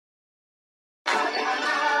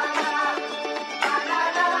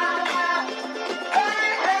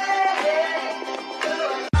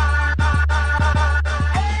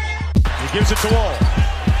gives it to Wall.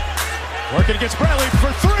 Working against Bradley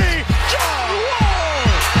for three. John Wall!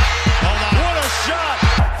 What a shot!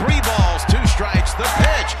 3 balls, 2 strikes, the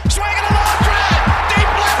pitch. Swinging a long drive. Deep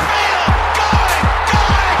left field. Going.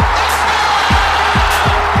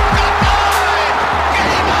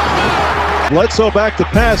 Game over. Bledsoe back to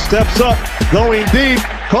pass, steps up, going deep.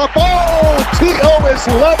 Caught. Oh! T.O. is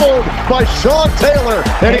leveled by Sean Taylor,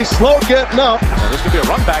 and he's slow getting up. This could be a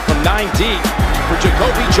run back from 9 deep for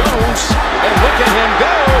Jacoby Jones. And look at him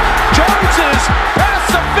go. Jones is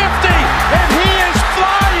past the 50, and he is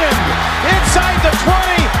flying inside the 20.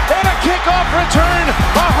 And a kickoff return,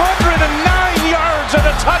 109 yards and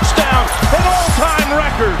a touchdown, an all-time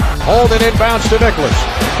record. Holden inbounds to Nicholas.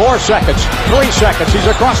 4 seconds, 3 seconds. He's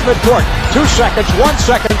across midcourt. 2 seconds, 1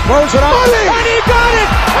 second. Throws it up. And he got it!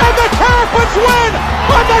 And the Terrapins win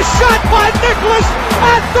on the shot by Nicholas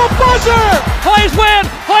at the buzzer! Plays win!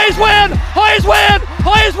 Plays win! Plays win!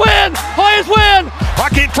 Plays win! Plays win!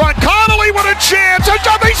 Puck in front. Connolly with a chance.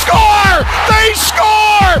 They score! They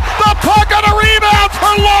score! The puck on a rebound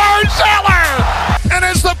for Lars Eller! And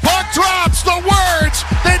as the puck drops, the words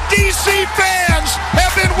that DC fans have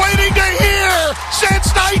been waiting to hear since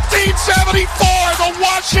 1974, the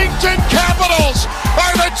Washington Capitals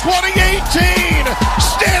are the 2018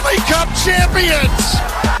 Stanley Cup champions!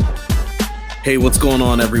 Hey, what's going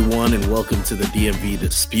on, everyone, and welcome to the DMV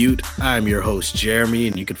Dispute. I'm your host, Jeremy,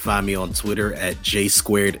 and you can find me on Twitter at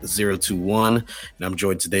jsquared021. And I'm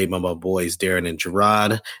joined today by my boys, Darren and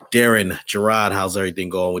Gerard. Darren, Gerard, how's everything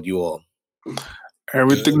going with you all?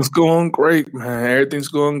 Everything's going great, man. Everything's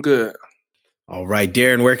going good. All right,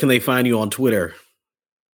 Darren, where can they find you on Twitter?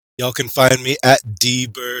 Y'all can find me at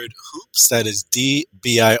DBirdHoops. That is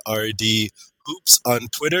DBIRD Hoops on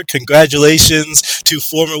Twitter. Congratulations to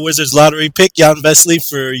former Wizards lottery pick Jan Vesely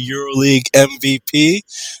for EuroLeague MVP.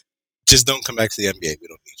 Just don't come back to the NBA. We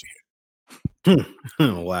don't need you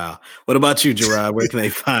here. Wow. What about you, Gerard? Where can they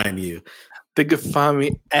find you? They can find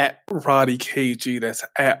me at Roddy KG. That's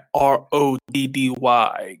at RODDY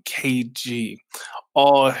KG.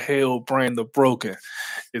 All hail Brand Broken.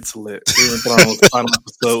 It's lit. Game of Thrones final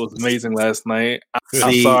episode was amazing last night.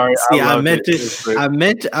 I'm sorry. I meant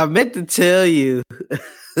to tell you.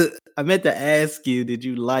 I meant to ask you. Did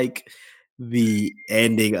you like the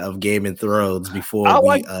ending of Game of Thrones before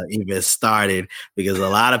we even started? Because a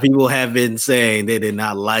lot of people have been saying they did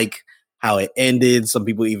not like how it ended. Some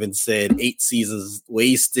people even said 8 seasons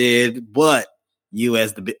wasted. But you,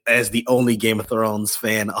 as the only Game of Thrones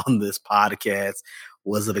fan on this podcast,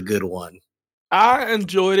 was it a good one? I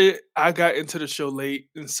enjoyed it. I got into the show late,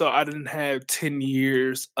 and so I didn't have 10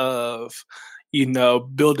 years of,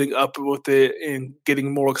 building up with it and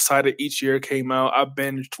getting more excited each year it came out. I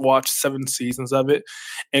binge watched 7 seasons of it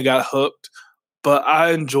and got hooked. But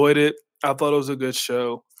I enjoyed it. I thought it was a good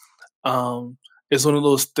show. It's one of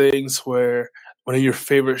those things where one of your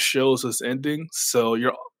favorite shows is ending, so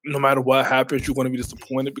no matter what happens, you're going to be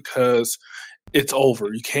disappointed because it's over.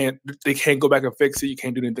 They can't go back and fix it. You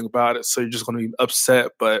can't do anything about it, so you're just going to be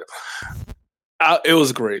upset. But it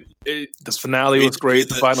was great. The finale was great.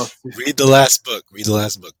 The final. Read the last book. Read the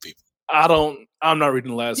last book, people. I'm not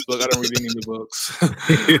reading the last book. I don't read any of the books.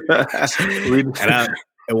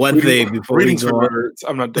 And one thing before we go on,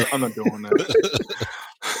 I'm not doing that.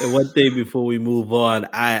 And one thing before we move on,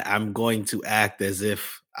 I'm going to act as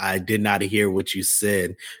if I did not hear what you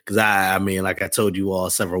said, because I mean, like I told you all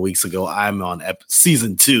several weeks ago, I'm on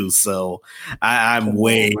season 2, so I'm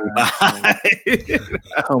way behind.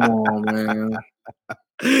 Come on, man.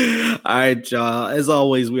 All right, y'all. As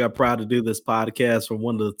always, we are proud to do this podcast from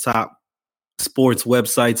one of the top sports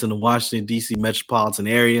websites in the Washington, D.C. metropolitan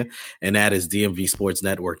area, and that is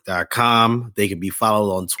DMVSportsNetwork.com. They can be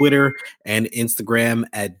followed on Twitter and Instagram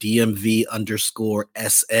at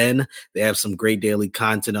DMV_SN. They have some great daily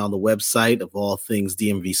content on the website of all things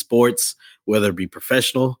DMV sports, whether it be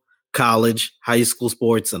professional, college, high school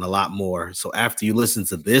sports, and a lot more. So after you listen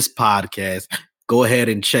to this podcast, go ahead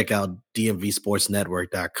and check out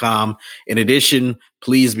DMVSportsNetwork.com. In addition,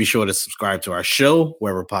 please be sure to subscribe to our show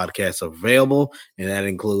wherever podcasts are available, and that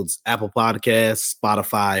includes Apple Podcasts,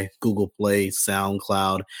 Spotify, Google Play,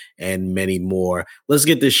 SoundCloud, and many more. Let's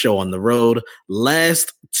get this show on the road.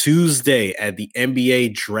 Last Tuesday at the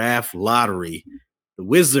NBA Draft Lottery, the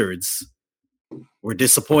Wizards were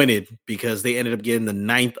disappointed because they ended up getting the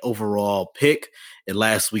 9th overall pick. In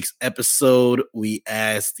last week's episode, we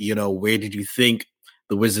asked, where did you think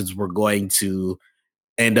the Wizards were going to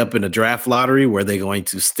end up in a draft lottery? Were they going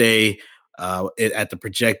to stay at the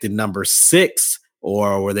projected number 6,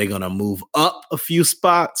 or were they going to move up a few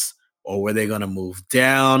spots, or were they going to move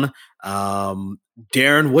down?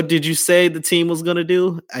 Darren, what did you say the team was going to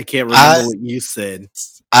do? I can't remember what you said.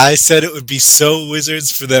 I said it would be so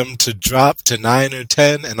Wizards for them to drop to 9 or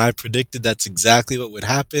 10, and I predicted that's exactly what would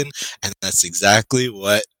happen, and that's exactly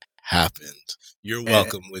what happened. You're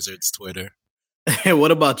welcome, Wizards Twitter.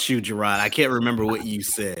 What about you, Gerard? I can't remember what you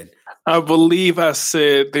said. I believe I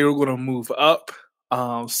said they were going to move up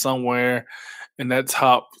somewhere in that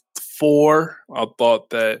top 4. I thought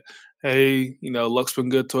that, hey, luck's been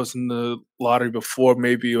good to us in the lottery before.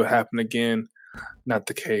 Maybe it will happen again. Not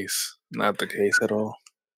the case. Not the case at all.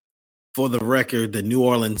 For the record, the New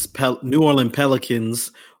Orleans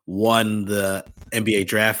Pelicans won the NBA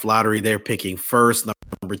draft lottery. They're picking first.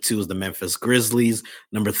 Number 2 is the Memphis Grizzlies.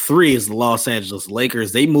 Number 3 is the Los Angeles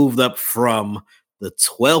Lakers. They moved up from the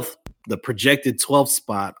projected 12th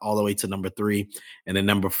spot all the way to number 3. And then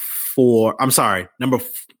number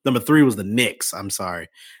 3 was the Knicks. I'm sorry.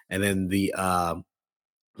 And then the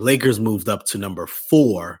Lakers moved up to number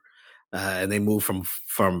 4. And they moved from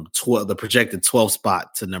the projected 12th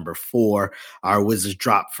spot to number 4. Our Wizards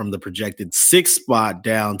dropped from the projected 6th spot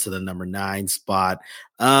down to the number 9 spot.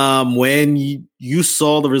 When you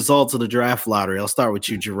saw the results of the draft lottery, I'll start with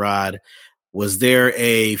you, Gerard. Was there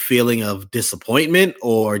a feeling of disappointment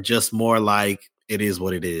or just more like it is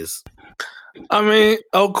what it is? I mean,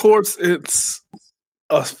 of course, it's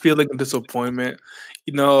a feeling of disappointment.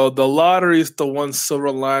 The lottery is the one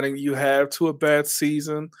silver lining you have to a bad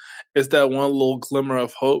season. It's that one little glimmer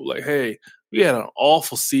of hope. Like, hey, we had an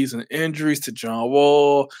awful season. Injuries to John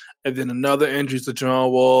Wall, and then another injuries to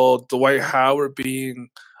John Wall. Dwight Howard being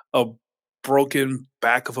a broken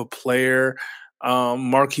back of a player.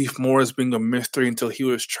 Markieff Morris being a mystery until he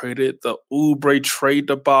was traded. The Oubre trade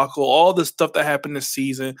debacle. All the stuff that happened this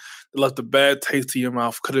season that left a bad taste in your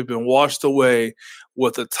mouth could have been washed away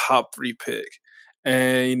with a top 3 pick.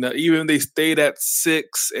 And even if they stayed at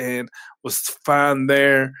 6 and was fine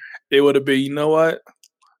there, it would have been,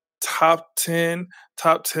 top 10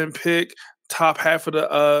 pick, top half of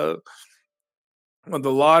the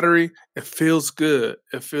lottery. It feels good.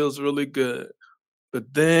 It feels really good.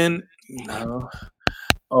 But then,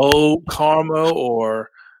 karma or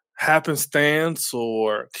happenstance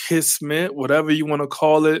or kismet, whatever you want to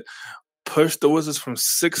call it, pushed the Wizards from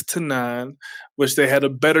 6 to 9, which they had a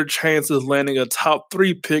better chance of landing a top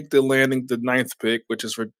 3 pick than landing the 9th pick, which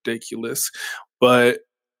is ridiculous. But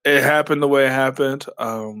it happened the way it happened.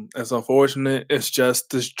 It's unfortunate. It's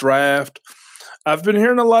just this draft. I've been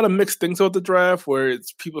hearing a lot of mixed things about the draft, where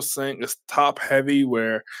it's people saying it's top heavy,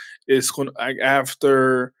 where it's going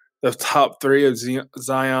after the top 3 of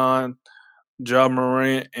Zion, Ja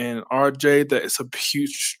Morant, and RJ, that it's a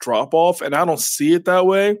huge drop off, and I don't see it that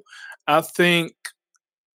way. I think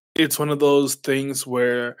it's one of those things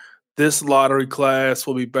where this lottery class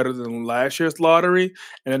will be better than last year's lottery,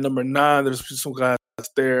 and at number 9, there's some guys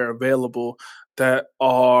there available that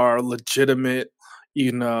are legitimate,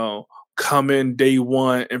 come in day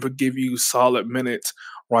one and give you solid minutes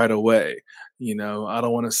right away. I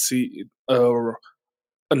don't want to see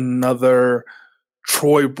another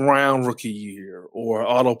Troy Brown rookie year or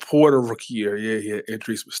Otto Porter rookie year. Yeah,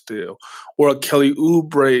 Idris was still. Or a Kelly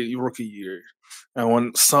Oubre rookie year. I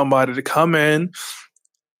want somebody to come in,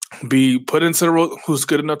 be put into who's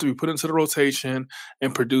good enough to be put into the rotation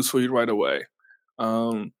and produce for you right away.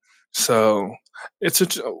 So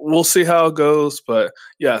we'll see how it goes. But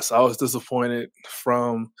yes, I was disappointed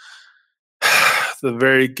from the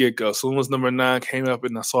very get-go. As soon as number 9 came up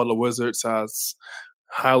and I saw the Wizards, I was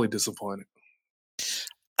highly disappointed.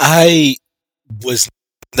 I was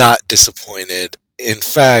not disappointed. In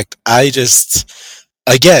fact, I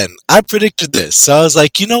predicted this. So I was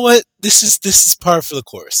like, you know what? This is par for the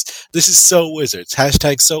course. This is So Wizards.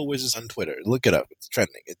 # So Wizards on Twitter. Look it up. It's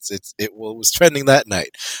trending. It was trending that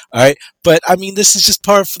night. All right. But I mean, this is just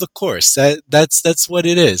par for the course. That's what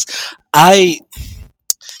it is. All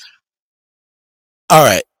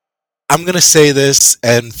right. I'm going to say this,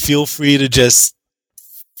 and feel free to just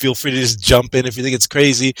jump in if you think it's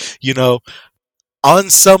crazy.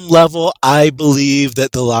 On some level, I believe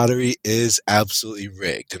that the lottery is absolutely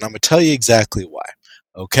rigged. And I'm going to tell you exactly why.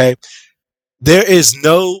 Okay? There is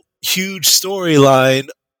no huge storyline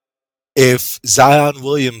if Zion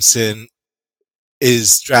Williamson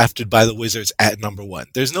is drafted by the Wizards at number 1.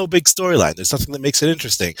 There's no big storyline. There's nothing that makes it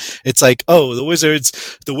interesting. It's like, oh, the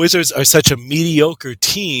Wizards are such a mediocre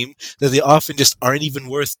team that they often just aren't even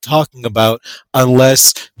worth talking about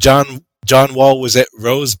unless John Wall was at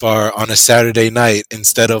Rose Bar on a Saturday night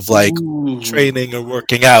instead of training or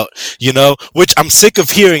working out, which I'm sick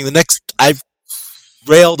of hearing.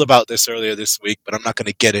 railed about this earlier this week, but I'm not going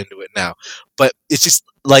to get into it now. But it's just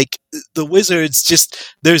like the Wizards,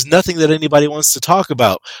 there's nothing that anybody wants to talk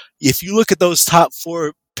about. If you look at those top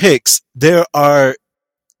 4 picks, there are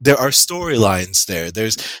storylines there.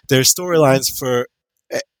 There's storylines for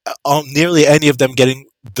nearly any of them getting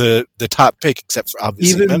the top pick, except for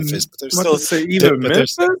obviously Memphis. But there's still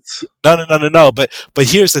Memphis. No. But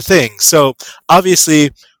here's the thing. So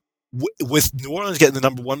obviously, with New Orleans getting the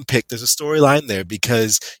number 1 pick, there's a storyline there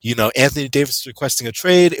because, Anthony Davis is requesting a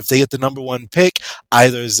trade. If they get the number 1 pick,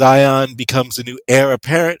 either Zion becomes the new heir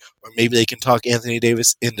apparent, or maybe they can talk Anthony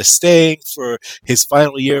Davis into staying for his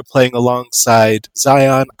final year playing alongside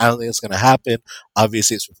Zion. I don't think it's going to happen.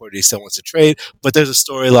 Obviously, it's reported he still wants to trade, but there's a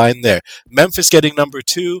storyline there. Memphis getting number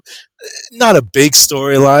 2, not a big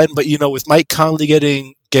storyline, but, with Mike Conley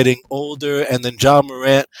getting older and then Ja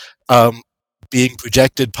Morant, being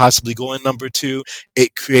projected possibly going number 2,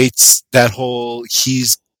 it creates that whole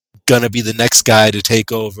he's gonna be the next guy to take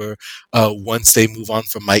over once they move on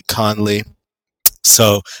from Mike Conley.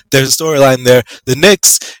 So there's a storyline there. The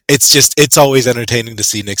Knicks, it's always entertaining to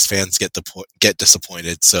see Knicks fans get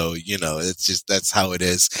disappointed. So, that's how it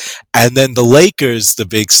is. And then the Lakers, the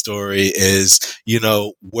big story is,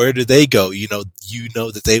 where do they go?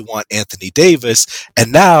 That they want Anthony Davis.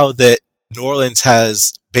 And now that New Orleans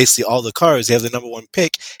has basically all the cards, they have the number 1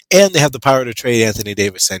 pick, and they have the power to trade Anthony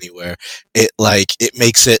Davis anywhere. It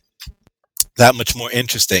makes it that much more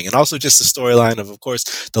interesting. And also just the storyline of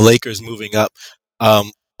course, the Lakers moving up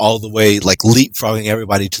all the way, leapfrogging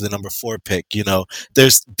everybody to the number 4 pick.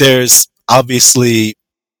 There's obviously,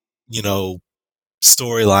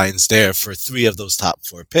 storylines there for 3 of those top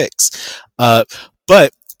 4 picks.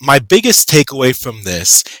 But my biggest takeaway from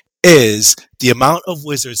this is the amount of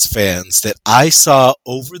Wizards fans that I saw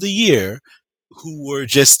over the year who were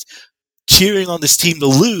just cheering on this team to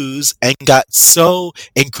lose and got so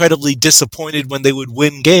incredibly disappointed when they would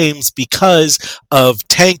win games because of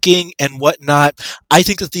tanking and whatnot. I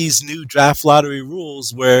think that these new draft lottery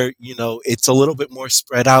rules where, it's a little bit more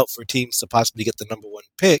spread out for teams to possibly get the number 1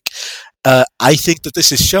 pick, I think that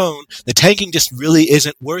this has shown the tanking just really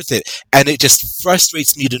isn't worth it. And it just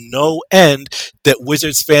frustrates me to no end that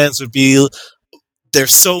Wizards fans would be, they're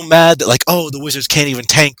so mad that the Wizards can't even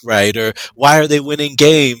tank right, or why are they winning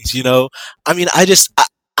games? I mean,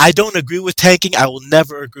 I don't agree with tanking. I will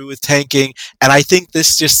never agree with tanking. And I think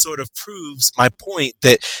this just sort of proves my point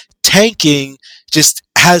that tanking just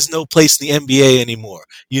has no place in the NBA anymore.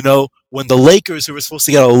 When the Lakers, who were supposed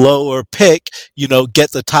to get a lower pick,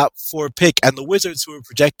 get the top 4 pick, and the Wizards, who were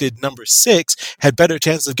projected number 6, had better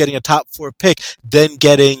chances of getting a top 4 pick than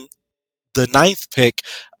getting the 9th pick,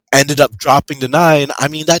 ended up dropping to 9. I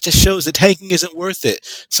mean, that just shows that tanking isn't worth it.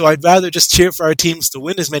 So I'd rather just cheer for our teams to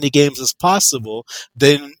win as many games as possible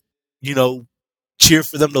than, cheer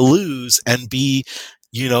for them to lose and be,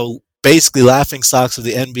 basically laughing stocks of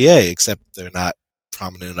the NBA, except they're not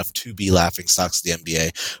prominent enough to be laughing stocks of the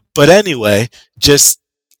NBA. But anyway,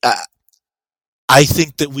 I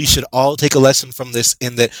think that we should all take a lesson from this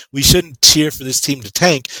in that we shouldn't cheer for this team to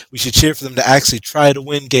tank. We should cheer for them to actually try to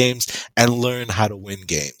win games and learn how to win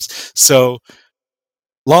games. So,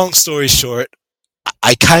 long story short,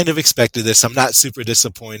 I kind of expected this. I'm not super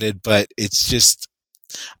disappointed, but it's just,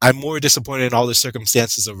 I'm more disappointed in all the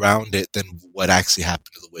circumstances around it than what actually happened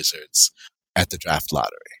to the Wizards at the draft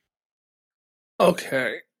lottery.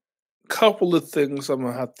 Okay. Couple of things I'm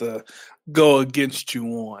going to have to go against you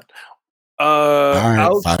on.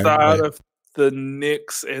 Outside of the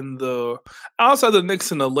Knicks and the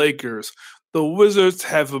Lakers, the Wizards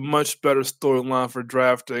have a much better storyline for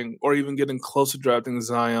drafting or even getting close to drafting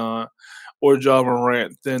Zion or Ja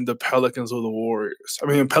Morant than the Pelicans or the Warriors. I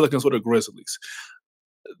mean, Pelicans or the Grizzlies.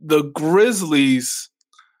 The Grizzlies,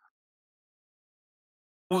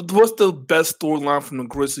 what's the best storyline from the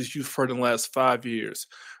Grizzlies you've heard in the last 5 years?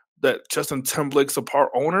 That Justin Timberlake's a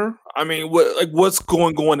part owner? I mean, what's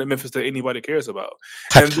going on in Memphis that anybody cares about?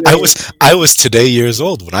 And then, I was today years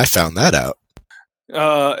old when I found that out.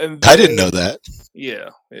 And then, I didn't know that.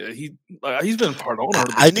 Yeah, he's been a part owner.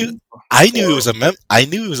 I knew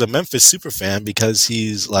he was a Memphis super fan because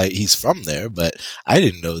he's from there, but I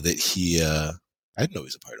didn't know that I didn't know he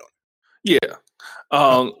was a part owner. Yeah.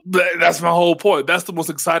 But that's my whole point. That's the most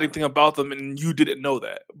exciting thing about them, and you didn't know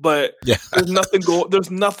that. But yeah.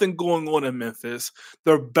 There's nothing going on in Memphis.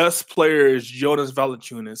 Their best player is Jonas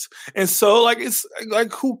Valanciunas, and so it's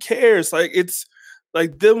who cares? It's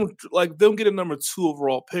them getting number 2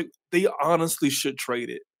 overall pick. They honestly should trade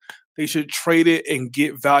it. They should trade it and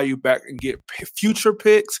get value back and get future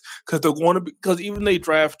picks because even they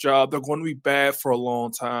draft Ja, they're going to be bad for a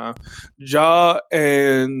long time. Ja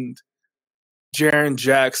and Jaren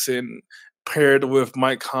Jackson paired with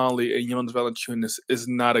Mike Conley and Jonas Valanciunas is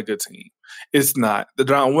not a good team. It's not. They're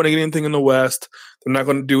not winning anything in the West. They're not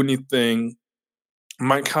going to do anything.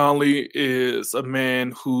 Mike Conley is a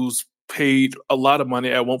man who's paid a lot of money.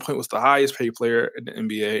 At one point was the highest paid player in the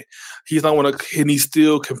NBA. He's not going to, and he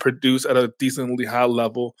still can produce at a decently high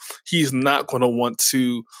level. He's not going to want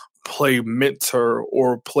to play mentor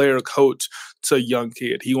or player coach to a young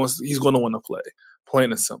kid. He's going to want to play,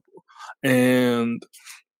 plain and simple. And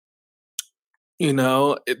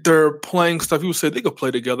they're playing stuff. People say they could play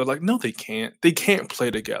together. Like, no, they can't. They can't play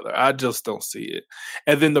together. I just don't see it.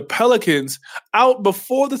 And then the Pelicans, out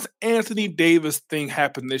before this Anthony Davis thing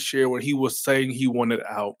happened this year when he was saying he wanted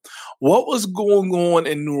out, what was going on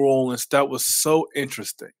in New Orleans that was so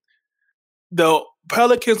interesting? The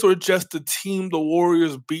Pelicans were just the team the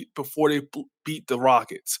Warriors beat before they beat the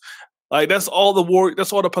Rockets. Like, that's all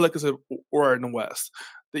the Pelicans were in the West.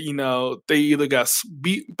 They either got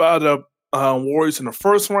beat by the Warriors in the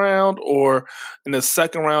first round or in the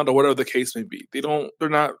second round or whatever the case may be. They're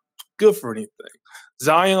not good for anything.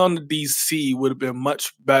 Zion to DC would have been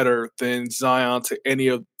much better than Zion to any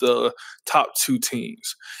of the top two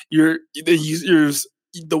teams.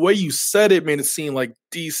 The way you said it made it seem like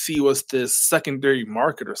DC was this secondary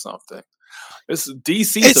market or something. It's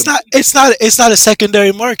DC. It's not a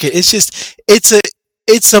secondary market.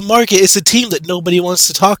 It's a market. It's a team that nobody wants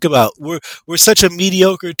to talk about. We're such a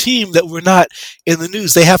mediocre team that we're not in the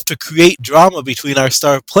news. They have to create drama between our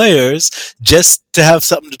star players just to have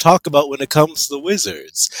something to talk about when it comes to the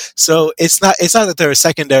Wizards. So it's not that they're a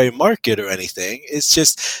secondary market or anything. It's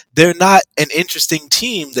just they're not an interesting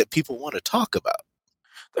team that people want to talk about.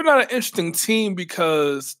 They're not an interesting team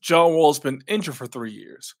because John Wall's been injured for 3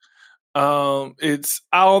 years. It's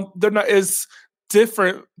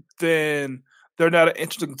different than they're not an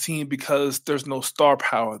interesting team because there's no star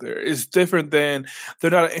power there. It's different than they're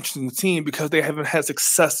not an interesting team because they haven't had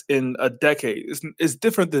success in a decade. It's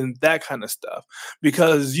different than that kind of stuff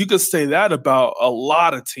because you could say that about a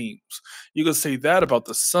lot of teams. You could say that about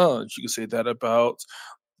the Suns. You could say that about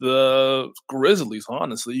the Grizzlies,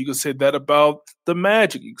 honestly. You could say that about the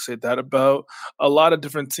Magic. You could say that about a lot of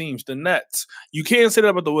different teams. The Nets. You can't say that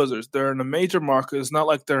about the Wizards. They're in a major market. It's not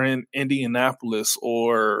like they're in Indianapolis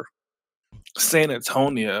or San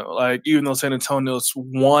Antonio. Like, even though San Antonio's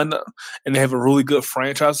won and they have a really good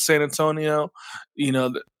franchise in San Antonio,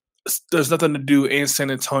 there's nothing to do in San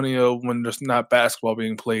Antonio when there's not basketball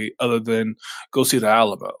being played other than go see the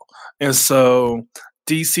Alamo. And so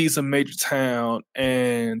DC's a major town,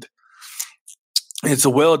 and it's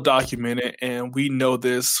well documented, and we know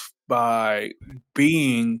this by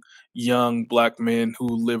being young black men who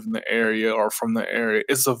live in the area or from the area.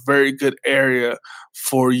 It's a very good area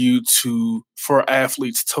for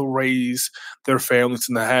athletes to raise their families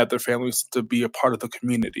and to have their families to be a part of the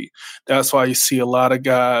community. That's why you see a lot of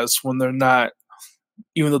guys when they're not,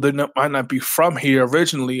 even though they might not be from here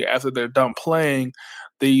originally, after they're done playing,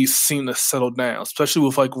 they seem to settle down, especially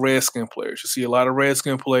with like Redskin players. You see a lot of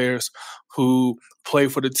Redskin players who play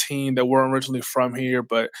for the team that weren't originally from here,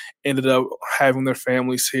 but ended up having their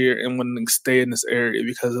families here and wanting to stay in this area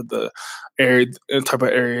because of the area, the type of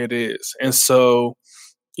area it is. And so,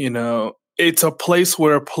 it's a place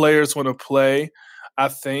where players want to play, I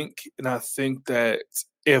think. And I think that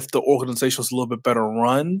if the organization was a little bit better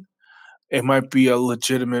run, it might be a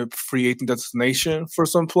legitimate free agent destination for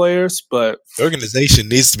some players, but the organization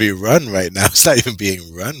needs to be run right now. It's not even being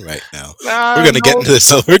run right now. We're going to get into this.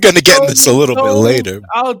 We're going to get into this a little bit later.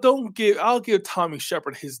 I'll give Tommy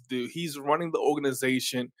Shepard his due. He's running the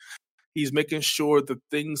organization. He's making sure that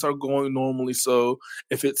things are going normally. So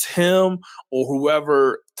if it's him or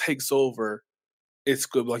whoever takes over, it's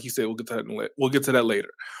good. Like you said, we'll get to that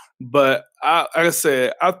later. But like I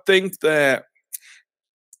said, I think that,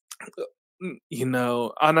 I'm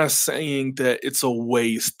not saying that it's a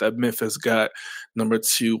waste that Memphis got number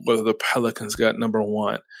 2, whether the Pelicans got number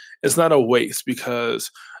 1. It's not a waste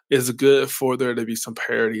because it's good for there to be some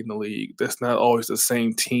parity in the league. That's not always the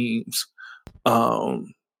same teams.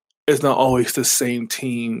 It's not always the same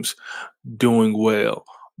teams doing well.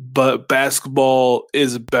 But basketball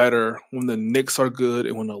is better when the Knicks are good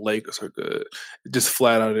and when the Lakers are good. Just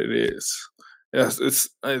flat out it is.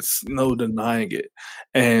 It's no denying it.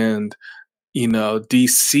 And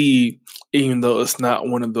DC, even though it's not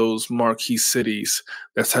one of those marquee cities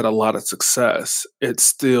that's had a lot of success, it's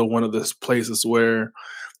still one of those places where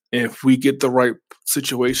if we get the right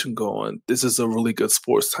situation going, this is a really good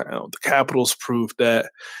sports town. The Capitals proved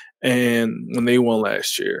that, and when they won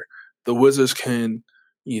last year, the Wizards can,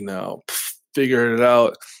 figure it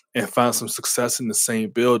out and find some success in the same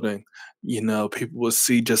building. people will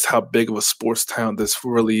see just how big of a sports town this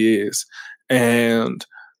really is. And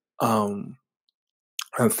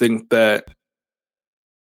I think that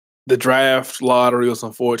the draft lottery was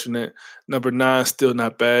unfortunate. Number 9 still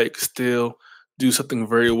not bad. You can still do something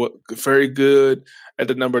very good at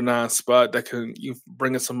the number 9 spot that can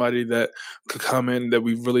bring in somebody that could come in that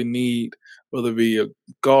we really need, whether it be a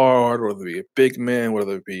guard, whether it be a big man,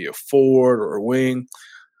 whether it be a forward or a wing.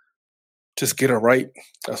 Just get it right.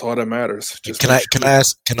 That's all that matters. Can I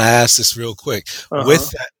ask this real quick?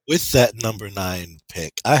 With that number 9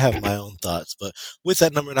 pick, I have my own thoughts, but with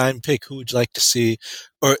that number 9 pick, who would you like to see,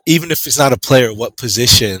 or even if it's not a player, what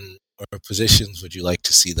position or positions would you like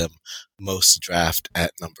to see them most draft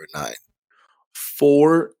at number 9?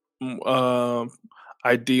 Forward,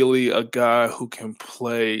 ideally a guy who can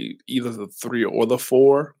play either the 3 or the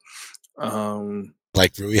 4.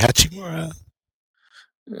 Like Rui Hachimura.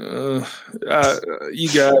 You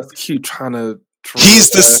guys keep trying to. He's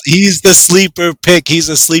the sleeper pick. He's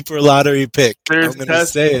a sleeper lottery pick. I'm gonna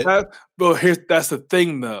say it. That's the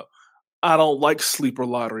thing, though. I don't like sleeper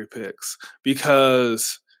lottery picks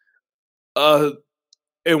because, and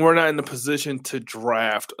we're not in a position to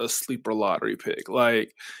draft a sleeper lottery pick.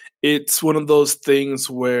 Like, it's one of those things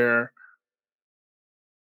where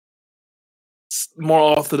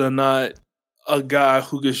more often than not, a guy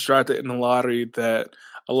who gets drafted in the lottery that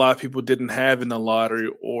a lot of people didn't have in the lottery,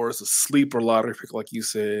 or is a sleeper lottery pick, like you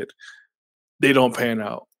said, they don't pan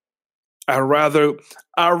out. I'd rather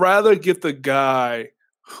get the guy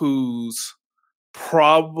who's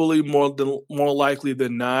probably more likely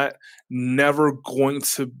than not never going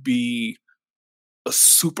to be a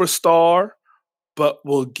superstar, but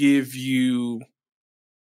will give you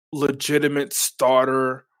legitimate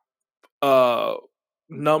starter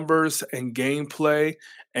numbers and gameplay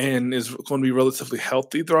and is going to be relatively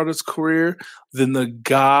healthy throughout his career than the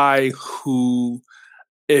guy who,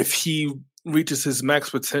 if he reaches his max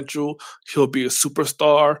potential, he'll be a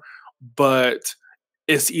superstar, but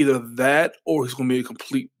it's either that or he's going to be a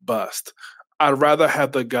complete bust. I'd rather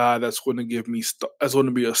have the guy that's going to give me that's going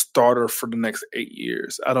to be a starter for the next 8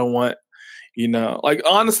 years. I don't want, like,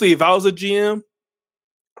 honestly, if I was a GM,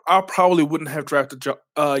 I probably wouldn't have drafted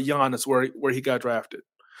Giannis where he got drafted.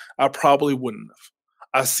 I probably wouldn't have.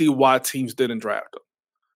 I see why teams didn't draft him.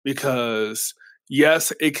 Because,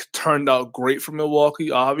 yes, it turned out great for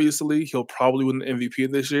Milwaukee, obviously. He'll probably win the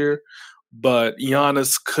MVP this year. But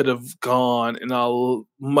Giannis could have gone in a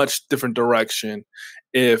much different direction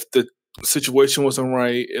if the situation wasn't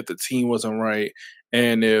right, if the team wasn't right,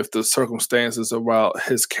 and if the circumstances about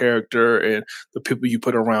his character and the people you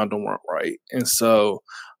put around him weren't right. And so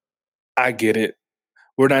I get it.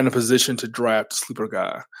 We're not in a position to draft a sleeper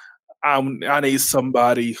guy. I need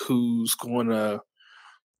somebody who's going to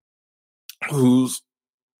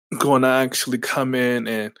actually come in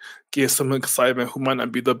and get some excitement, who might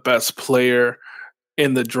not be the best player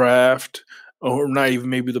in the draft, or not even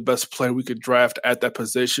maybe the best player we could draft at that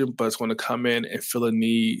position, but it's going to come in and fill a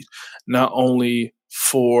need not only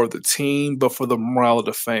for the team, but for the morale of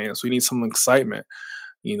the fans. We need some excitement.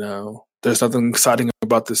 There's nothing exciting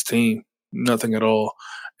about this team. Nothing at all.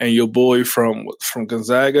 And your boy from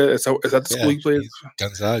Gonzaga, is that the school he plays?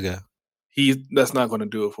 Gonzaga. That's not going to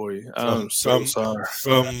do it for you. I'm so sorry.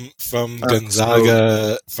 From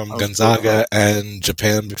Gonzaga and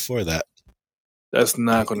Japan before that. That's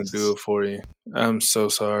not going to do it for you. I'm so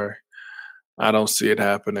sorry. I don't see it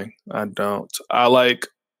happening. I don't. I like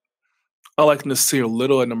Nasir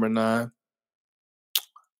Little at number 9.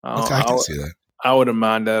 Okay, I can see that. I wouldn't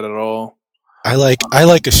mind that at all. I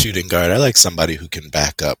like a shooting guard. I like somebody who can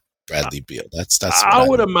back up Bradley Beal. That's. I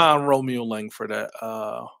wouldn't mind Romeo Langford at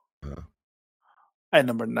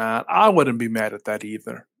number 9. I wouldn't be mad at that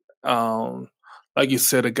either. Like you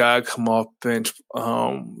said, a guy come off bench,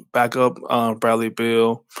 back up Bradley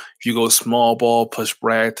Beal. If you go small ball, push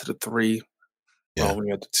Brad to the 3,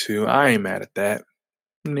 Romeo at the 2. I ain't mad at that.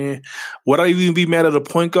 Nah. Would I even be mad at a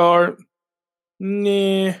point guard?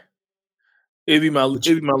 Nah. It'd be my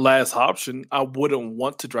last option. I wouldn't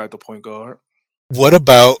want to draft a point guard.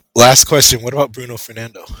 Last question, what about Bruno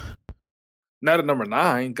Fernando? Not at number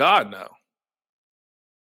 9. God, no.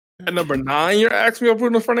 At number 9, you're asking me about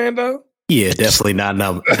Bruno Fernando? Yeah, definitely not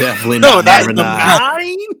number 9.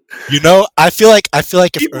 I feel like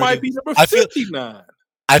if he might be number 59.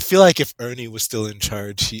 I feel like if Ernie was still in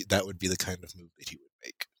charge, that would be the kind of move that he would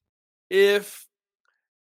make. If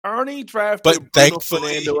Ernie drafted Bruno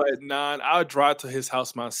Fernando at 9, I'll drive to his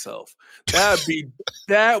house myself.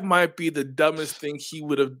 That might be the dumbest thing he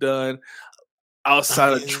would have done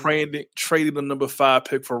outside of trading the number 5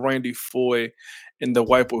 pick for Randy Foye and the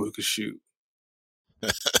white boy who could shoot.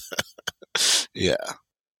 Yeah.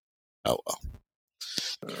 Oh well.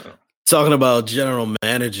 Talking about general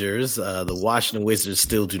managers, the Washington Wizards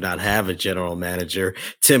still do not have a general manager.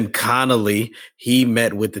 Tim Connolly, he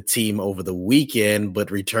met with the team over the weekend,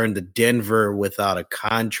 but returned to Denver without a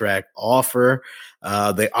contract offer.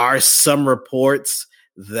 There are some reports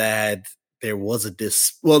that there was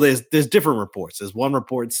there's different reports. There's one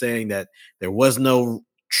report saying that there was no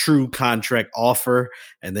true contract offer,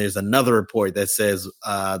 and there's another report that says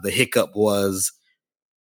the hiccup was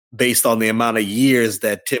based on the amount of years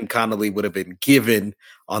that Tim Connolly would have been given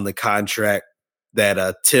on the contract,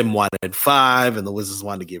 that Tim wanted 5 and the Wizards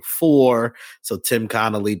wanted to give 4. So Tim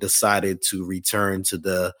Connolly decided to return to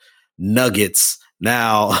the Nuggets.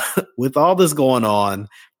 Now, with all this going on,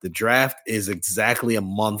 the draft is exactly a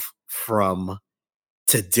month from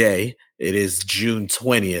today. It is June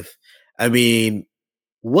 20th. I mean,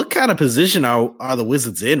 what kind of position are the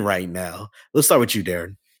Wizards in right now? Let's start with you,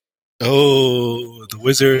 Darren. Oh, the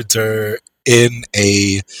Wizards are in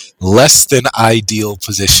a less than ideal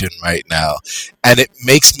position right now. And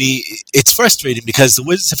it's frustrating because the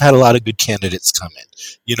Wizards have had a lot of good candidates come in.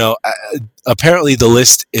 You know, apparently the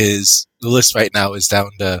list right now is down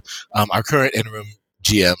to our current interim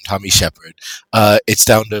GM, Tommy Shepard. It's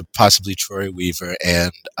down to possibly Troy Weaver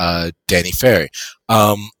and Danny Ferry.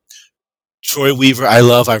 Troy Weaver, I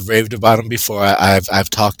love. I've raved about him before. I've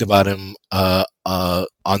talked about him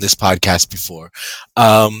on this podcast before.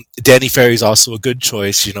 Danny Ferry is also a good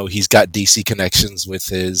choice. You know, he's got DC connections with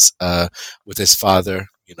his father.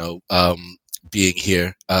 You know, being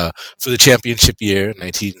here for the championship year,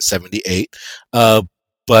 1978.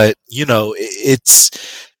 But you know, it's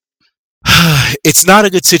not a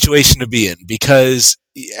good situation to be in because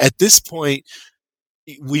at this point,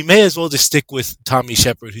 we may as well just stick with Tommy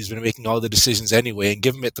Shepard, who's been making all the decisions anyway, and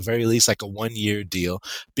give him at the very least like a 1-year deal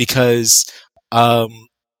because,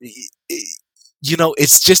 you know,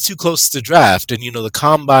 it's just too close to the draft. And, you know, the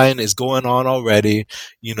combine is going on already.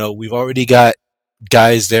 You know, we've already got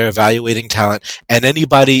guys there evaluating talent. And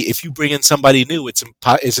if you bring in somebody new, it's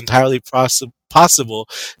entirely possible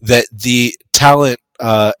that the talent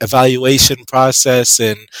evaluation process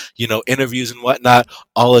and, you know, interviews and whatnot,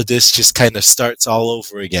 all of this just kind of starts all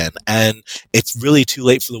over again. And it's really too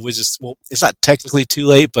late for the Wizards. Well, it's not technically too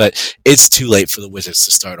late, but it's too late for the Wizards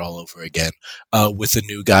to start all over again with a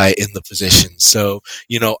new guy in the position. So,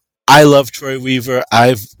 you know, I love Troy Weaver.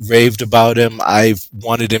 I've raved about him. I've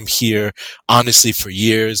wanted him here, honestly, for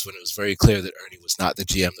years when it was very clear that Ernie was not the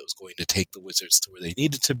GM that was going to take the Wizards to where they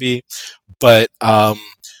needed to be. But,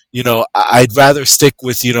 you know, I'd rather stick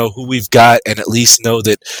with, you know, who we've got and at least know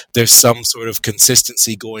that there's some sort of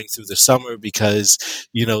consistency going through the summer because,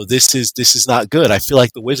 you know, this is not good. I feel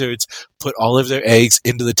like the Wizards put all of their eggs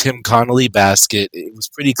into the Tim Connolly basket. It was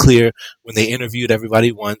pretty clear when they interviewed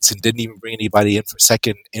everybody once and didn't even bring anybody in for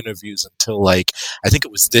second interviews until I think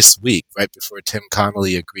it was this week, right before Tim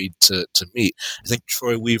Connolly agreed to meet. I think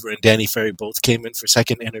Troy Weaver and Danny Ferry both came in for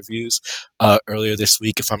second interviews earlier this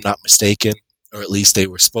week, if I'm not mistaken. Or at least they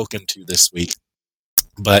were spoken to this week.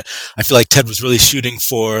 But I feel like Ted was really shooting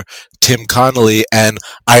for Tim Connolly, and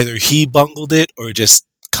either he bungled it or just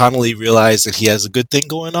Connolly realized that he has a good thing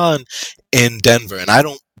going on in Denver. And I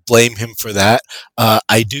don't blame him for that.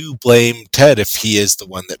 I do blame Ted if he is the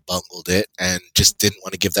one that bungled it and just didn't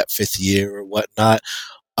want to give that 5th year or whatnot.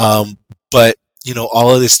 But, you know,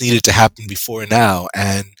 all of this needed to happen before now,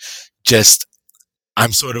 and just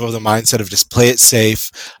I'm sort of the mindset of just play it safe,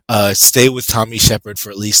 stay with Tommy Shepard for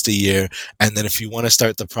at least a year, and then if you want to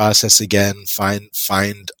start the process again,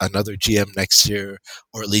 find another GM next year,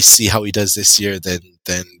 or at least see how he does this year,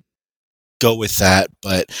 then go with that.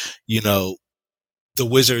 But, you know, the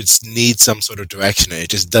Wizards need some sort of direction, and it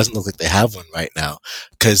just doesn't look like they have one right now,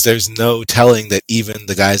 because there's no telling that even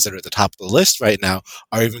the guys that are at the top of the list right now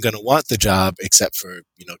are even going to want the job, except for,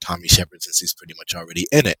 you know, Tommy Shepard, since he's pretty much already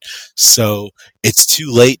in it. So it's too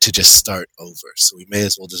late to just start over. So we may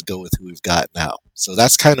as well just go with who we've got now. So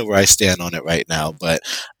that's kind of where I stand on it right now. But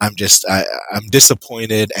I'm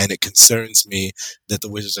disappointed, and it concerns me that the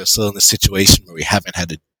Wizards are still in the situation where we haven't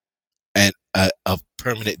had a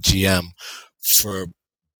permanent GM for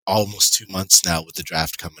almost 2 months now, with the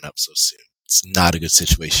draft coming up so soon. It's not a good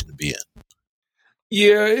situation to be in.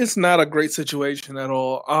 Yeah, it's not a great situation at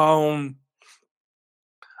all.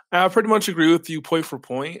 I pretty much agree with you point for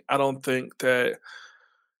point. I don't think that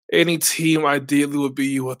any team ideally would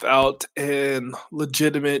be without an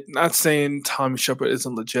legitimate, not saying Tommy Shepard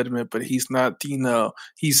isn't legitimate, but he's not, you know,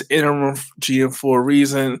 he's interim GM for a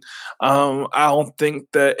reason. I don't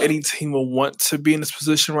think that any team will want to be in this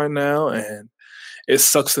position right now, and it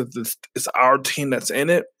sucks that it's our team that's in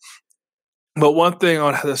it. But one thing I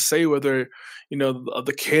would have to say, whether, of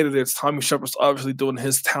the candidates. Tommy Shepard's obviously doing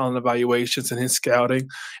his talent evaluations and his scouting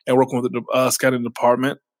and working with the scouting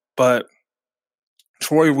department. But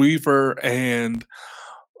Troy Weaver and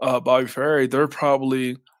Bobby Ferry, they're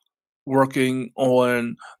probably working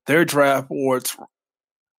on their draft boards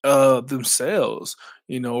themselves.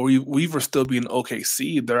 Weaver's still being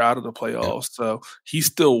OKC. They're out of the playoffs, so he's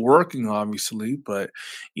still working, obviously. But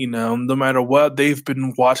no matter what, they've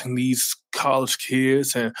been watching these college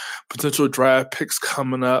kids and potential draft picks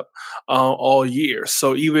coming up all year.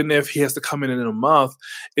 So even if he has to come in a month,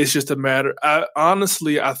 it's just a matter.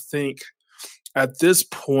 I think at this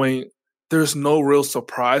point, there's no real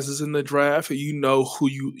surprises in the draft. You know who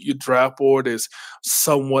your draft board is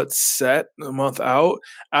somewhat set a month out.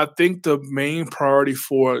 I think the main priority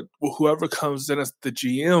for whoever comes in as the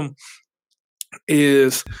GM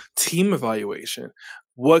is team evaluation.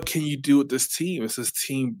 What can you do with this team? Is this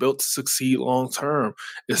team built to succeed long term?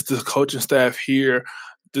 Is the coaching staff here?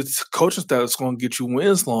 The coaching staff is going to get you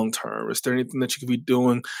wins long term. Is there anything that you could be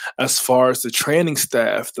doing as far as the training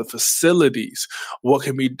staff, the facilities? What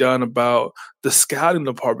can be done about the scouting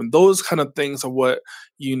department? Those kind of things are what,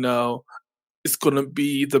 is going to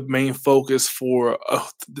be the main focus for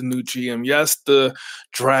the new GM. Yes, the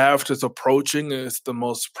draft is approaching. It's the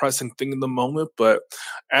most pressing thing in the moment. But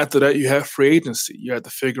after that, you have free agency. You have to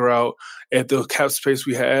figure out if the cap space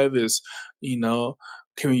we have is,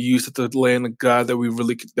 can we use it to land a guy that we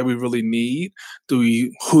really need?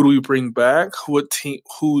 Who do we bring back? What team?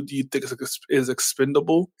 Who do you think is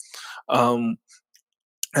expendable? And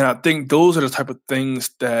I think those are the type of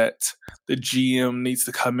things that the GM needs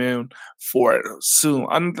to come in for soon.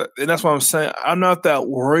 And that's what I'm saying. I'm not that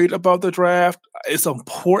worried about the draft. It's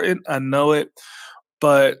important. I know it.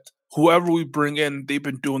 But whoever we bring in, they've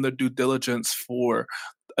been doing their due diligence for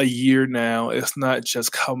a year now. It's not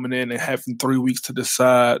just coming in and having 3 weeks to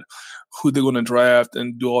decide who they're going to draft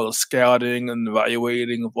and do all the scouting and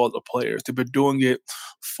evaluating of all the players. They've been doing it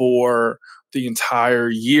for the entire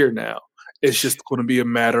year now. It's just going to be a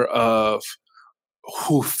matter of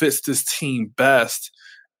who fits this team best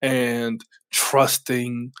and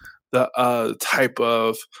trusting the type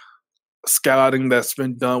of scouting that's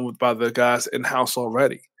been done by the guys in-house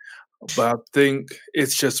already. But I think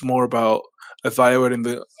it's just more about evaluating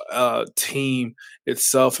the team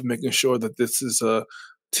itself and making sure that this is a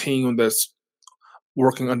team that's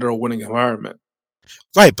working under a winning environment.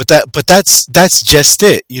 Right, but that's just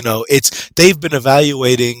it. They've been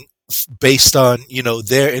evaluating based on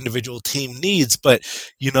their individual team needs, but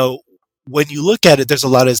when you look at it, there's a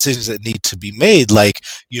lot of decisions that need to be made. Like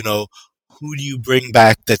who do you bring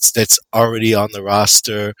back that's already on the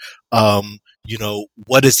roster?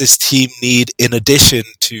 What does this team need in addition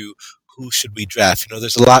to who should we draft?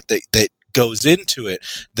 There's a lot that goes into it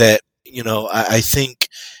that, I think,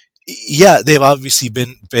 yeah, they've obviously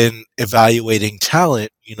been evaluating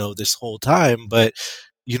talent, this whole time, but,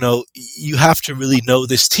 you have to really know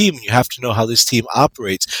this team. You have to know how this team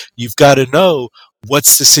operates. You've got to know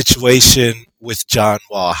what's the situation with John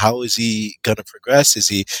Wall. How is he going to progress?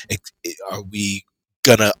 Are we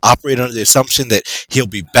going to operate under the assumption that he'll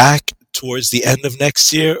be back towards the end of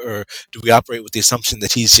next year, or do we operate with the assumption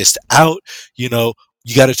that he's just out? You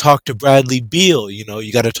got to talk to Bradley Beal.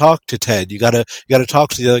 You got to talk to Ted. You got to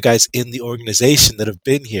talk to the other guys in the organization that have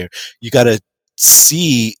been here. You got to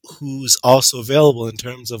see who's also available in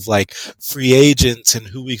terms of like free agents and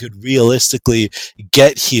who we could realistically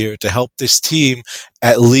get here to help this team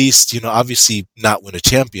at least, obviously not win a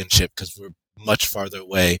championship because we're much farther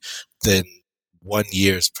away than 1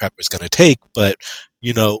 year's prep is going to take, but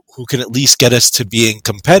who can at least get us to being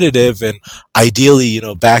competitive and ideally,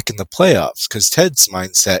 back in the playoffs, because Ted's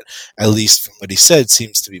mindset, at least from what he said,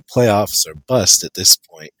 seems to be playoffs or bust at this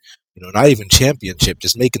point. Not even championship,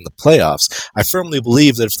 just making the playoffs. I firmly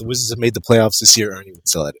believe that if the Wizards had made the playoffs this year, Ernie would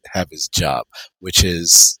still have his job, which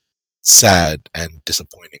is sad and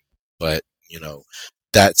disappointing. But,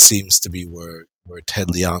 that seems to be where Ted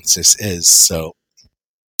Leonsis is. So,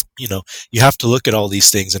 you have to look at all these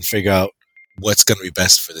things and figure out what's going to be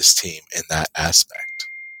best for this team in that aspect.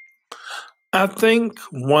 I think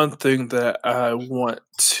one thing that I want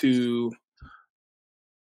to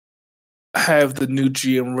have the new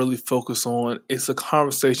GM really focus on is a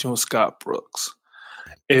conversation with Scott Brooks.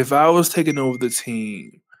 If I was taking over the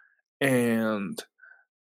team and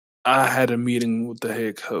I had a meeting with the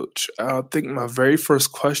head coach, I think my very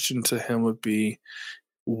first question to him would be,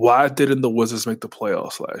 why didn't the Wizards make the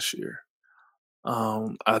playoffs last year?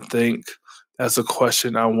 I think that's a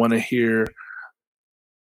question I want to hear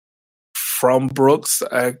from Brooks.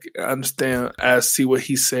 I understand, see what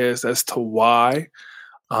he says as to why.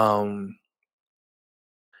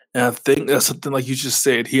 And I think that's something like you just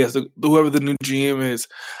said. He has to, whoever the new GM is,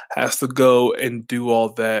 has to go and do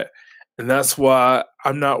all that. And that's why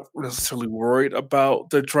I'm not necessarily worried about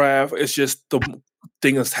the draft. It's just the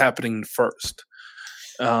thing that's happening first.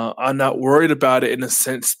 I'm not worried about it in the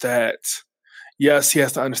sense that, yes, he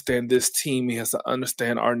has to understand this team. He has to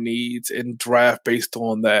understand our needs and draft based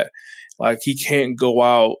on that. Like, he can't go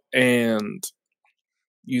out and,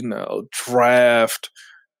 draft.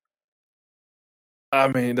 I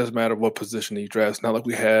mean, it doesn't matter what position he drafts. It's not like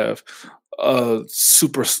we have a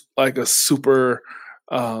super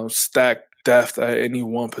stacked depth at any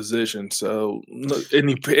one position. So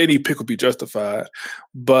any pick will be justified.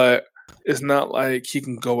 But it's not like he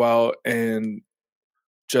can go out and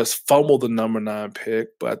just fumble the number 9 pick.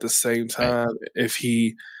 But at the same time, if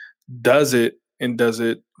he does it and does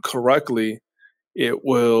it correctly, it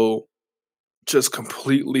will just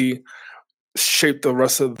completely shape the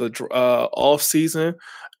rest of the off season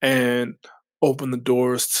and open the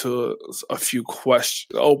doors to a few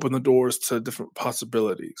questions, open the doors to different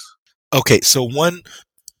possibilities. Okay, so one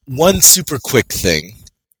super quick thing.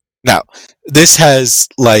 Now, this has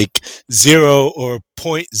like 0 or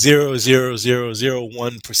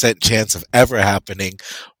 0.00001% chance of ever happening,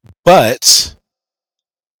 but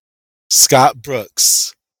Scott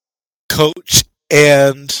Brooks, coach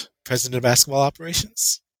and president of basketball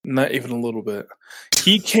operations? Not even a little bit.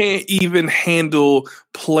 He can't even handle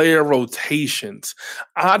player rotations.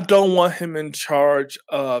 I don't want him in charge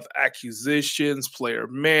of acquisitions, player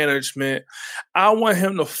management. I want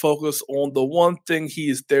him to focus on the one thing he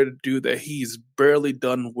is there to do that he's barely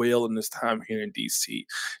done well in his time here in DC.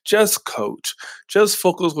 Just coach. Just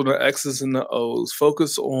focus on the X's and the O's.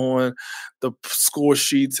 Focus on the score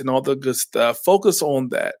sheets and all the good stuff. Focus on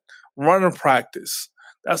that. Run a practice.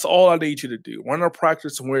 That's all I need you to do. Run a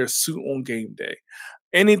practice and wear a suit on game day.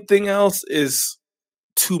 Anything else is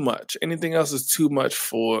too much. Anything else is too much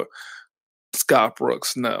for Scott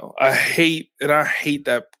Brooks. No. I hate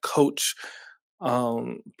that coach,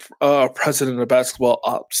 president of basketball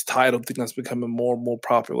ops title. I think that's becoming more and more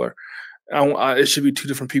popular. It should be 2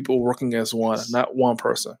 different people working as one, not one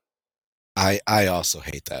person. I also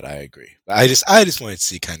hate that. I agree. I just wanted to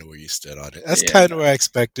see kind of where you stood on it. That's kind of where I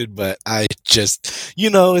expected, but I just,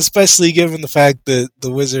 especially given the fact that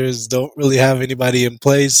the Wizards don't really have anybody in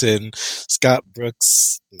place and Scott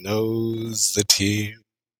Brooks knows the team.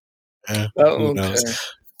 Who knows?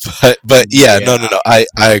 But yeah, no. I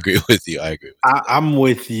agree with you. I'm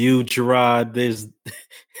with you, Gerard.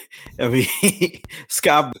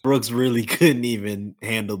 Scott Brooks really couldn't even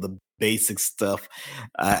handle the basic stuff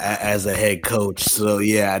as a head coach. So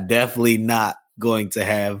yeah, definitely not going to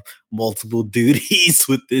have multiple duties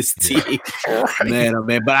with this team. Man, oh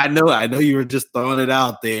man. But I know you were just throwing it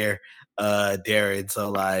out there, Darren. So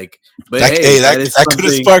like, but that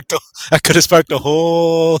could have sparked the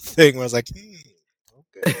whole thing where I was like,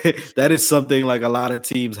 okay. That is something like a lot of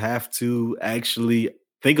teams have to actually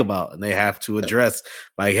think about and they have to address.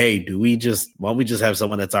 Like, hey, why don't we just have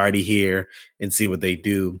someone that's already here and see what they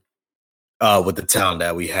do with the talent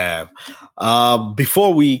that we have.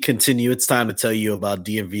 Before we continue, it's time to tell you about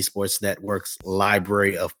DMV Sports Network's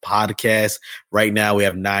library of podcasts. Right now, we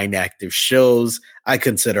have 9 active shows. I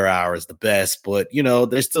consider ours the best, but,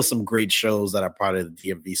 there's still some great shows that are part of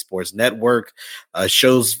the DMV Sports Network.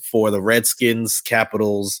 Shows for the Redskins,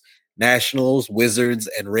 Capitals, Nationals, Wizards,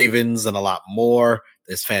 and Ravens, and a lot more.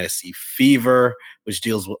 There's Fantasy Fever, which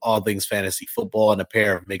deals with all things fantasy football, and a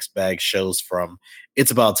pair of mixed bag shows from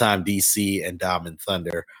It's About Time DC and Diamond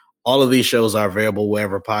Thunder. All of these shows are available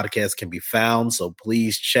wherever podcasts can be found, so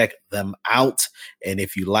please check them out. And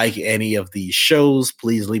if you like any of these shows,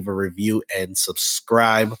 please leave a review and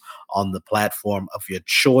subscribe on the platform of your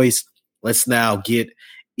choice. Let's now get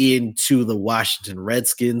into the Washington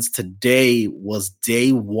Redskins. Today was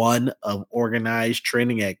day 1 of organized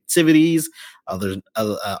training activities,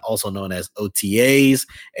 also known as OTAs.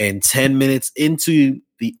 And 10 minutes into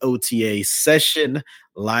the OTA session,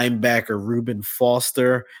 linebacker Reuben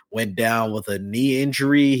Foster went down with a knee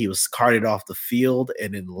injury. He was carted off the field,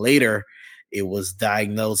 and then later it was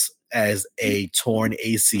diagnosed as a torn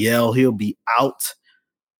ACL. He'll be out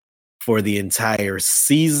for the entire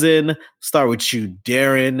season. Start with you,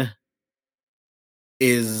 Darren.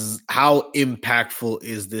 How impactful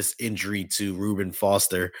is this injury to Reuben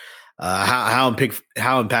Foster? How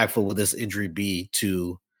impactful will this injury be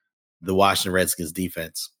to the Washington Redskins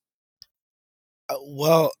defense?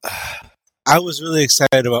 Well, I was really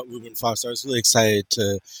excited about Reuben Foster. I was really excited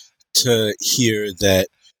to hear that,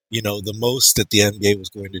 the most that the NBA was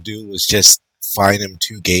going to do was just fine him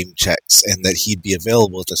 2 game checks and that he'd be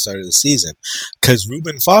available at the start of the season. Because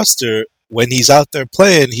Reuben Foster when he's out there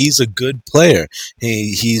playing, he's a good player.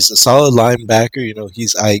 He's a solid linebacker. You know,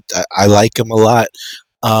 I like him a lot.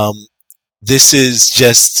 This is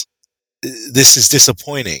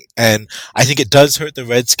disappointing, and I think it does hurt the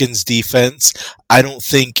Redskins defense. I don't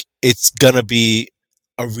think it's gonna be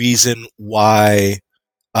a reason why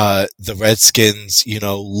the Redskins,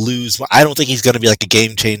 lose. I don't think he's going to be like a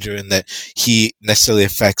game changer in that he necessarily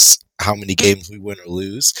affects how many games we win or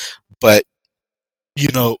lose. But,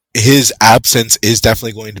 his absence is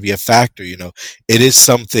definitely going to be a factor. It is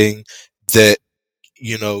something that,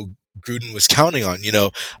 Gruden was counting on.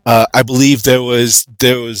 I believe there was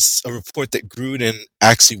a report that Gruden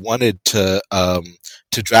actually wanted to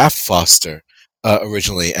draft Foster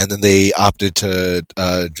originally, and then they opted to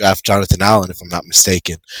draft Jonathan Allen, if I'm not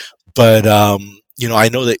mistaken. But I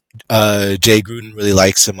know that Jay Gruden really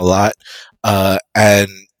likes him a lot, and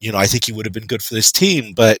I think he would have been good for this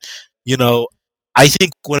team. But I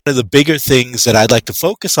think one of the bigger things that I'd like to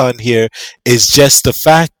focus on here is just the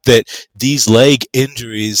fact that these leg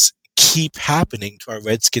injuries keep happening to our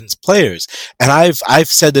Redskins players. And I've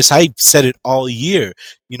said this, I've said it all year.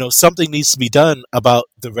 Something needs to be done about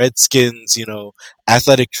the Redskins,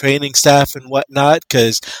 athletic training staff and whatnot,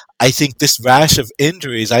 because I think this rash of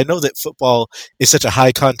injuries, I know that football is such a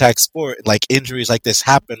high contact sport, like injuries like this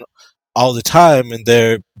happen all the time, and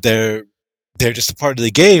they're just a part of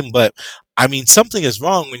the game. But I mean, something is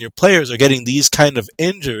wrong when your players are getting these kind of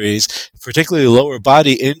injuries, particularly lower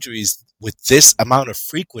body injuries, with this amount of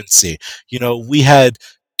frequency. We had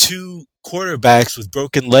 2 quarterbacks with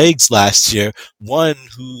broken legs last year, one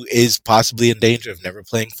who is possibly in danger of never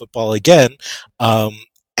playing football again,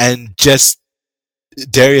 and just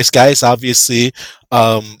Darius Geis, obviously,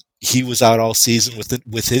 he was out all season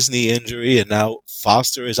with his knee injury, and now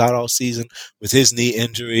Foster is out all season with his knee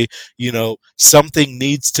injury. Something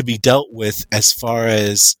needs to be dealt with as far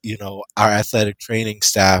as, our athletic training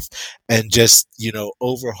staff, and just,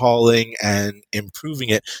 overhauling and improving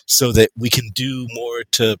it so that we can do more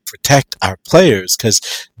to protect our players,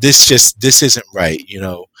 because this isn't right,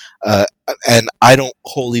 and I don't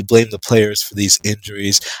wholly blame the players for these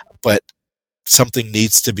injuries, but something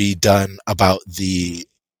needs to be done about the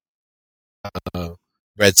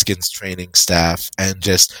Redskins training staff and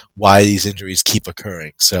just why these injuries keep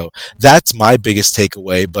occurring. So that's my biggest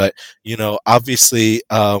takeaway. But obviously,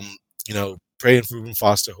 praying for Reuben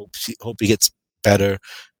Foster. Hope he gets better.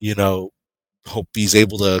 Hope he's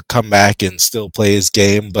able to come back and still play his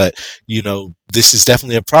game. But this is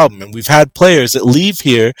definitely a problem, and we've had players that leave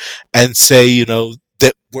here and say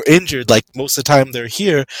that we're injured. Like, most of the time they're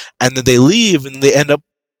here, and then they leave and they end up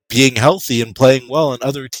being healthy and playing well on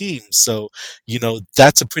other teams. So,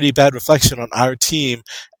 that's a pretty bad reflection on our team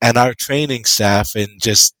and our training staff, and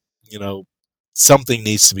just, something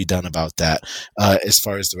needs to be done about that as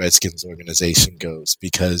far as the Redskins organization goes,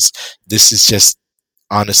 because this is just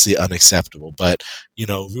honestly unacceptable. But,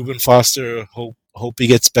 Reuben Foster, hope he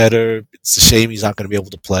gets better. It's a shame he's not going to be able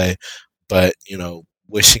to play, but,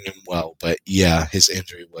 wishing him well. But yeah, his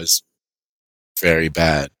injury was very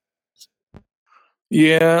bad.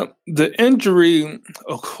 Yeah, the injury,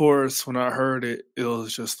 of course, when I heard it, it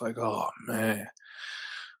was just like, oh man,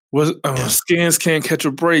 skins can't catch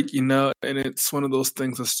a break, and it's one of those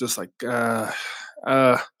things that's just like, and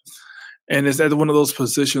it's at one of those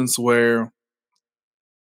positions where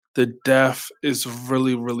the depth is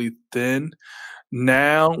really, really thin.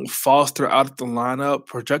 Now, Foster out of the lineup,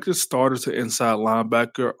 projected starters to inside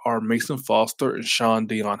linebacker are Mason Foster and Sean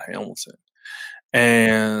Dion Hamilton.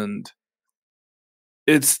 And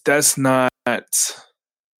that's not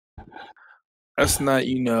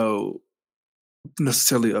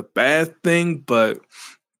necessarily a bad thing, but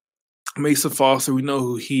Mason Foster, we know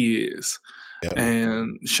who he is. Yeah.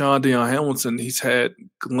 And Sean Dion Hamilton, he's had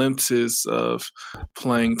glimpses of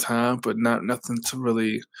playing time, but nothing to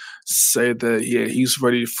really say that, he's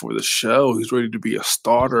ready for the show. He's ready to be a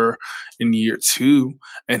starter in year 2,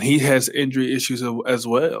 and he has injury issues as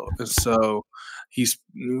well. And so he's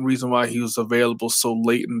the reason why he was available so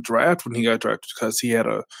late in the draft when he got drafted, because he had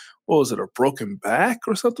a broken back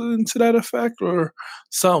or something to that effect, or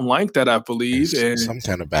something like that, I believe. And some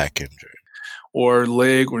kind of back injury. Or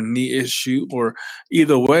leg or knee issue, or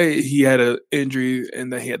either way, he had an injury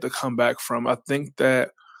and that he had to come back from. I think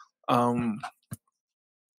that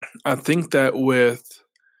with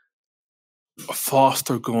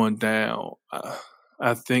Foster going down,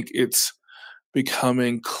 I think it's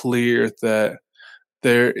becoming clear that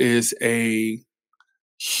there is a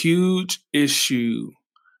huge issue,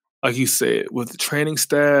 like you said, with the training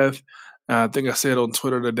staff. I think I said on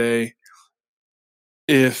Twitter today,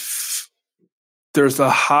 if there's a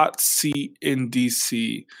hot seat in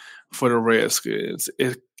DC for the Redskins.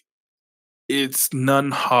 It's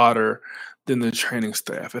none hotter than the training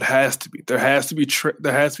staff. It has to be. There has to be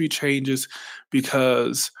changes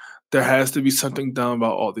because there has to be something done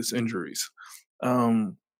about all these injuries.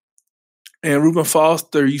 And Reuben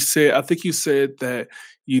Foster, I think you said that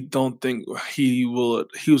you don't think he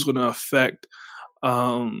was going to affect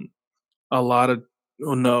a lot of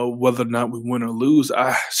whether or not we win or lose.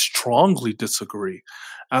 I strongly disagree.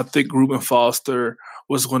 I think Reuben Foster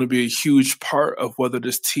was going to be a huge part of whether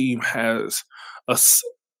this team has a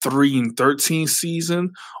 3-13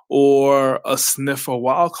 season or a sniff a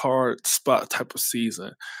wild card spot type of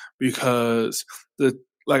season, because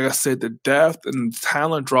like I said, the depth and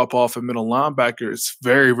talent drop off at middle linebacker is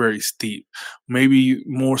very, very steep. Maybe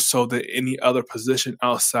more so than any other position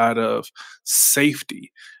outside of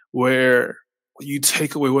safety, where you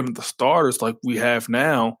take away one of the starters like we have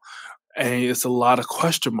now, and it's a lot of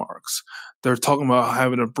question marks. They're talking about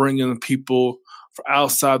having to bring in people from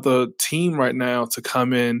outside the team right now to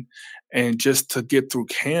come in and just to get through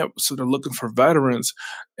camp. So they're looking for veterans.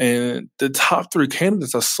 And the top 3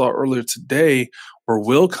 candidates I saw earlier today were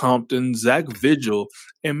Will Compton, Zach Vigil,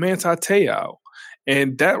 and Manti Te'o.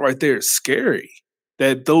 And that right there is scary,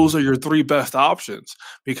 that those are your 3 best options,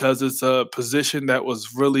 because it's a position that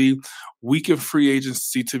was really weak in free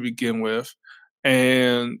agency to begin with.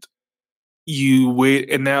 And you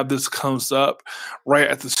wait, and now this comes up right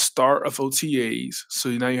at the start of OTAs. So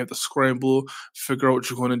now you have to scramble, figure out what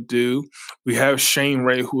you're going to do. We have Shane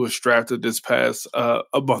Ray, who was drafted this past a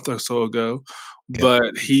month or so ago,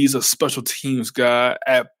 but he's a special teams guy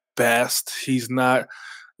at best. He's not,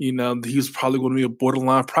 he's probably going to be a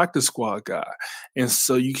borderline practice squad guy. And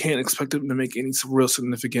so you can't expect him to make any real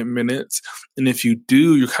significant minutes. And if you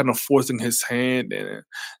do, you're kind of forcing his hand and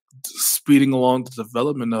speeding along the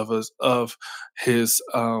development of his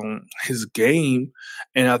game.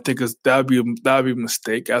 And I think that'd be a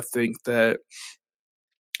mistake. I think that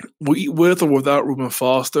with or without Reuben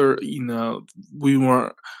Foster, we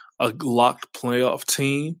weren't a locked playoff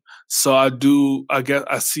team. So I guess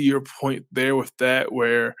I see your point there with that,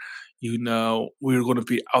 where we were going to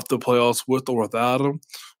be out the playoffs with or without him.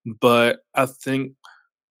 But I think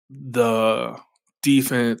the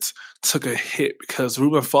defense took a hit because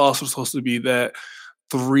Reuben Foster was supposed to be that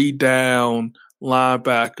 3-down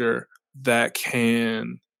linebacker that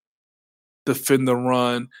can defend the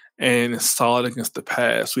run and is solid against the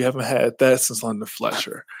pass. We haven't had that since London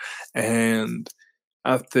Fletcher. And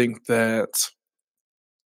I think that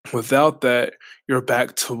without that, you're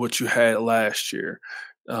back to what you had last year,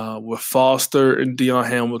 with Foster and Deion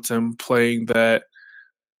Hamilton playing that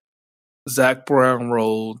Zach Brown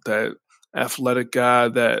role, that athletic guy,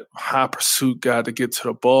 that high pursuit guy to get to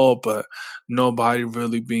the ball, but nobody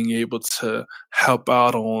really being able to help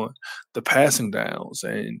out on the passing downs.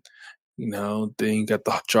 And, then you got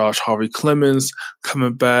the Josh Harvey Clemens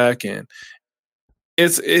coming back, and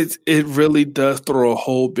it really does throw a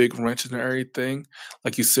whole big wrench in everything.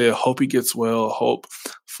 Like you said, hope he gets well, hope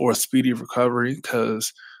for a speedy recovery,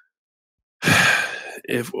 because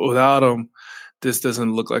if without him, this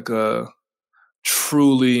doesn't look like a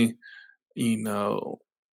truly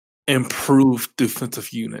improved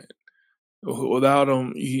defensive unit. Without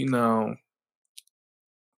him, you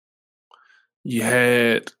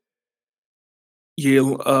had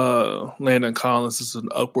Landon Collins is an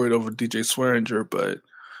upgrade over DJ Swearinger, but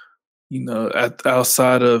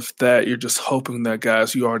outside of that, you're just hoping that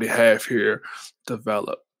guys you already have here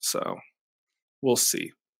develop. So we'll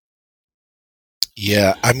see.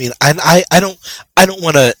 Yeah, I mean, and I don't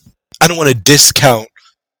want to discount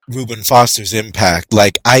Reuben Foster's impact.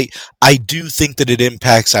 Like I do think that it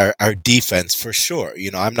impacts our defense for sure.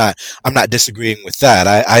 I'm not disagreeing with that.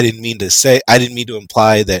 I didn't mean to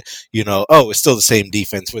imply that, it's still the same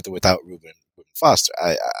defense with or without Reuben Foster.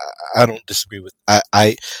 I don't disagree with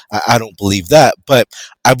I don't believe that, but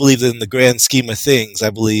I believe that in the grand scheme of things, I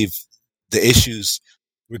believe the issues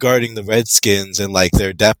regarding the Redskins and like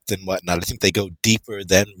their depth and whatnot, I think they go deeper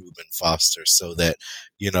than Reuben Foster, so that,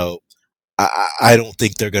 I don't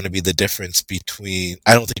think they're going to be the difference between.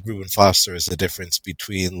 I don't think Reuben Foster is the difference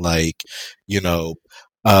between like, a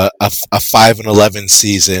 5-11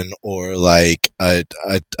 season or like a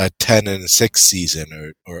 10-6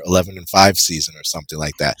 season or 11-5 season or something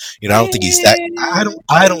like that. I don't think he's that.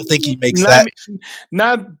 I don't think he makes that.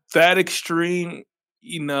 Not that extreme.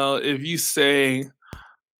 If you say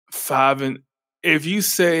 5-11,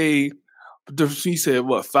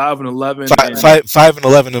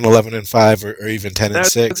 5-11 and 11-5, or even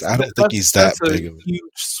 10-6. I don't think he's that big of a huge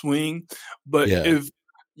swing. But if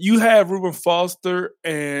you have Reuben Foster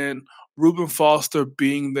and Reuben Foster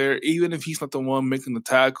being there, even if he's not the one making the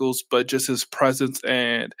tackles, but just his presence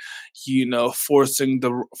and, forcing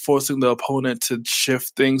the opponent to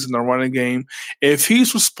shift things in the running game. If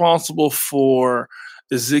he's responsible for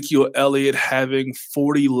Ezekiel Elliott having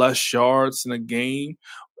 40 less yards in a game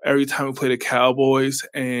every time we play the Cowboys,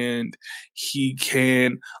 and he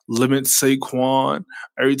can limit Saquon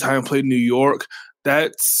every time we play New York,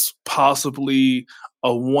 that's possibly a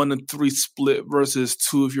 1-3 split versus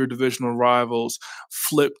two of your divisional rivals,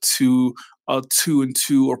 flip to a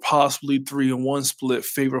 2-2 or possibly 3-1 split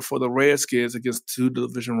favor for the Redskins against two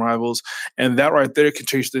division rivals. And that right there can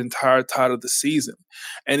change the entire tide of the season.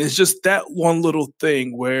 And it's just that one little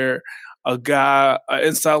thing where an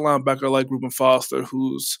inside linebacker like Reuben Foster,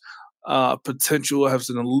 whose potential has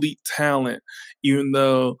an elite talent, even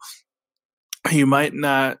though he might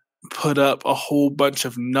not put up a whole bunch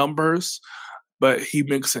of numbers, but he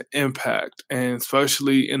makes an impact, and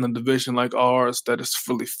especially in a division like ours that is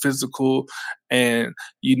really physical, and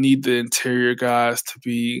you need the interior guys to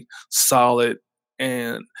be solid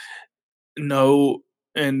and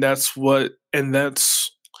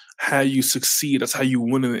that's how you succeed. That's how you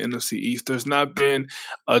win in the NFC East. There's not been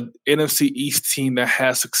an NFC East team that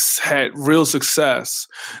has had real success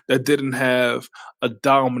that didn't have a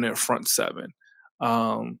dominant front seven.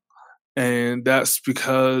 And that's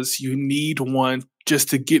because you need one just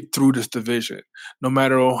to get through this division. No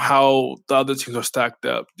matter how the other teams are stacked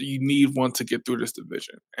up, you need one to get through this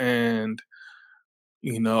division. And,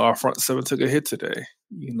 our front seven took a hit today.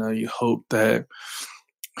 You hope that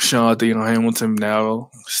Deion Hamilton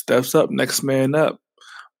now steps up, next man up.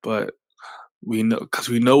 But we know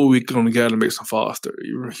we're going to get out of Mason Foster.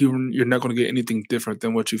 You're not going to get anything different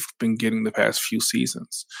than what you've been getting the past few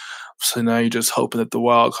seasons. So now you're just hoping that the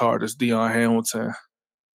wild card is Deion Hamilton.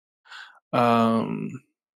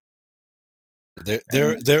 There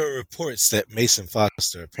are reports that Mason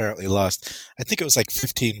Foster apparently lost, I think it was like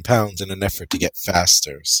 15 pounds in an effort to get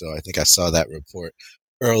faster. So I think I saw that report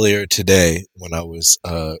earlier today when I was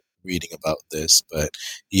reading about this. But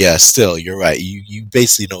yeah, still, you're right. You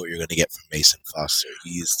basically know what you're going to get from Mason Foster.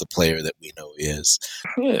 He's the player that we know he is.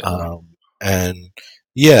 Yeah.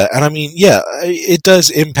 I mean, it does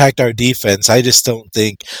impact our defense. I just don't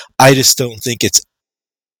think it's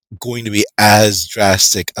going to be as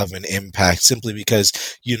drastic of an impact, simply because,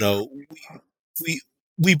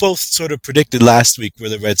 we both sort of predicted last week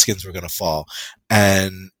where the Redskins were going to fall.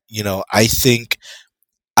 And,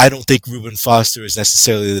 I don't think Reuben Foster is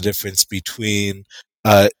necessarily the difference between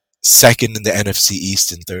second in the NFC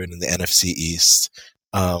East and third in the NFC East.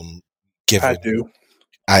 I do.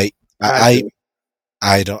 I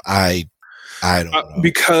don't know.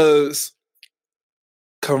 Because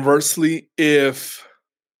conversely, if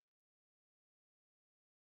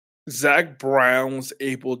Zach Brown's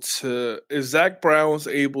able to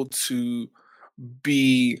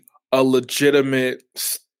be a legitimate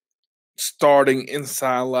starting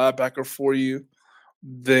inside linebacker for you,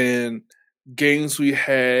 then games we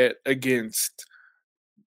had against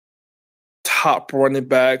top running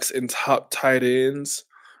backs and top tight ends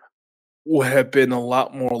would have been a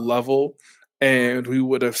lot more level, and we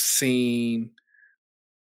would have seen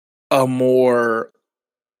a more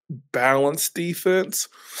balanced defense.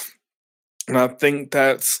 And I think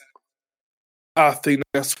that's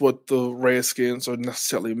what the Redskins are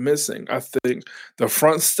necessarily missing. I think the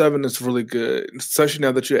front seven is really good, especially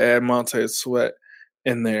now that you add Montez Sweat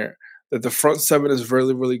in there. That the front seven is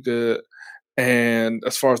really, really good. And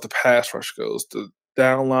as far as the pass rush goes, the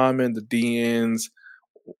down linemen, the DNs,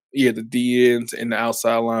 and the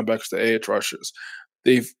outside linebackers, the edge rushers,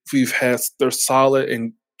 they're solid,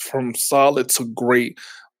 and from solid to great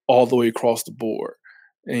all the way across the board.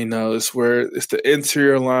 And, it's the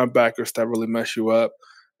interior linebackers that really mess you up,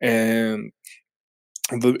 and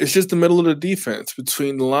it's just the middle of the defense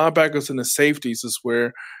between the linebackers and the safeties is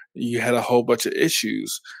where you had a whole bunch of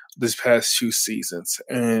issues this past 2 seasons.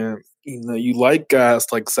 And you like guys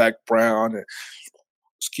like Zach Brown and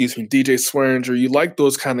DJ Swearinger. You like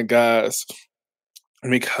those kind of guys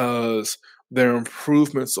because they're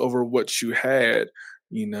improvements over what you had.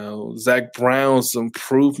 Zach Brown's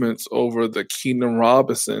improvements over the Keenan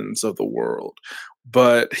Robinsons of the world,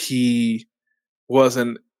 but he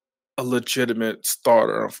wasn't a legitimate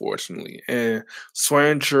starter, unfortunately. And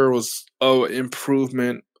Swearinger was an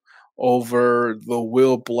improvement over the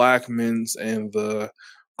Will Blackmons and the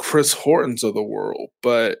Chris Hortons of the world,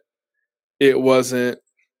 but it wasn't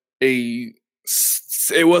a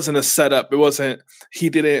setup. He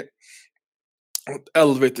didn't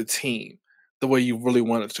elevate the team. the way you really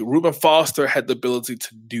wanted to. Reuben Foster had the ability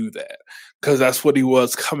to do that because that's what he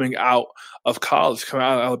was coming out of college, coming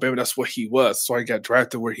out of Alabama. That's what he was. So he got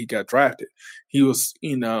drafted where he got drafted. He was,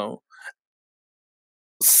 he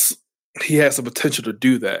has the potential to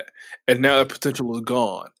do that. And now that potential was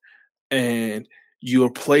gone. And you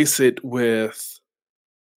replace it with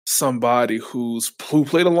somebody who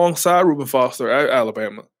played alongside Reuben Foster at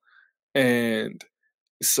Alabama. And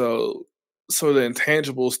so the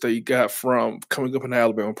intangibles that you got from coming up in the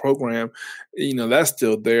Alabama program, that's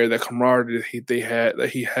still there. That camaraderie that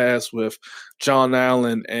he has with John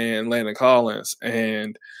Allen and Landon Collins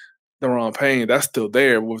and Deron Payne, that's still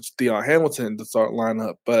there with Deion Hamilton to start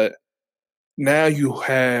lineup. But now you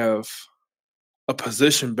have a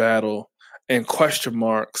position battle and question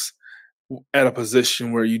marks at a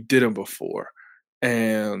position where you didn't before.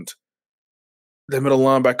 And the middle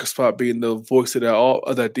linebacker spot being the voice of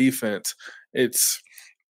that defense, it's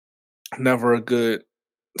never a good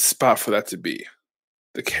spot for that to be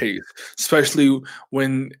the case, especially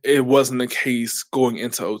when it wasn't the case going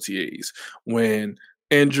into OTAs, when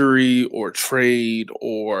injury or trade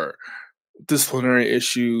or disciplinary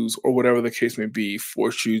issues or whatever the case may be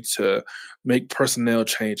force you to make personnel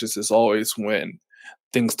changes. Is always when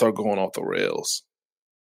things start going off the rails.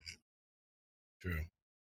 True.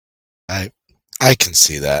 I can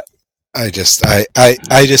see that. I just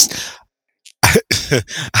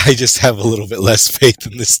have a little bit less faith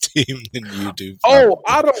in this team than you do. Oh,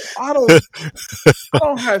 I don't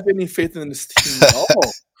have any faith in this team at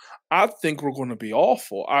all. I think we're going to be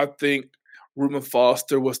awful. I think Reuben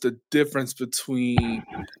Foster was the difference between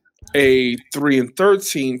a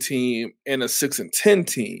 3-13 team and a 6-10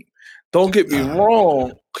 team. Don't get me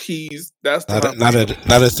wrong. That's not a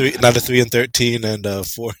 3-13 and a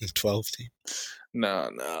 4-12 team. No.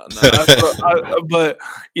 But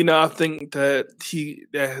I think that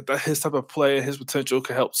that his type of play and his potential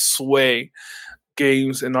can help sway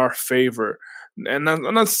games in our favor. And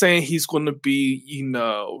I'm not saying he's going to be,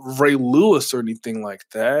 Ray Lewis or anything like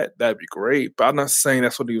that. That'd be great. But I'm not saying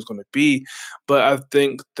that's what he was going to be. But I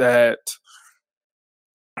think that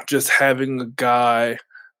just having a guy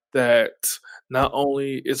that not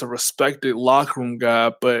only is a respected locker room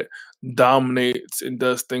guy, but dominates and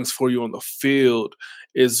does things for you on the field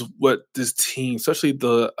is what this team, especially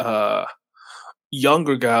the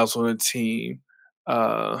younger guys on the team.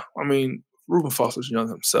 Reuben Foster's young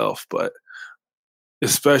himself, but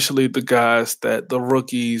especially the guys that the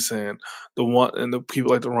rookies and the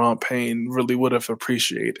people like Deron Payne really would have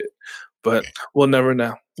appreciated. But we'll never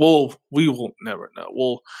know. We will never know.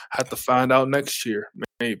 We'll have to find out next year,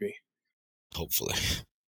 maybe. Hopefully.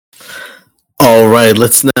 All right,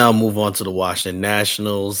 let's now move on to the Washington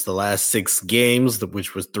Nationals. The last 6 games,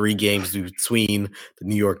 which was 3 games between the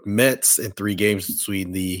New York Mets and 3 games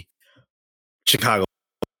between the Chicago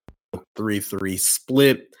 3-3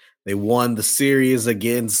 split. They won the series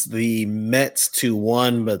against the Mets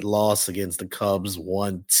 2-1, but lost against the Cubs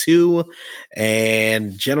 1-2.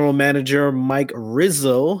 And general manager Mike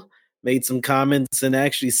Rizzo made some comments and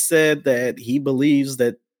actually said that he believes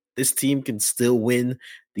that this team can still win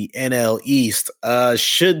the NL East.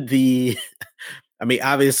 Obviously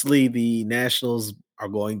the Nationals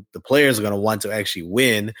the players are going to want to actually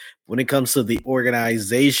win. When it comes to the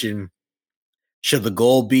organization, should the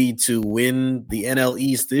goal be to win the NL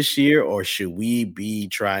East this year, or should we be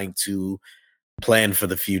trying to plan for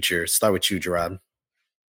the future? Start with you, Gerard.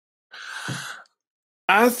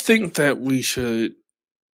 I think that we should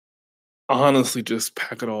honestly just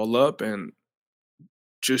pack it all up and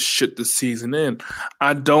just shit the season in.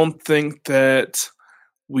 I don't think that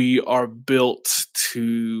we are built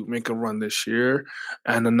to make a run this year,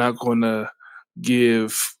 and I'm not going to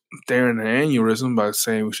give Darren an aneurysm by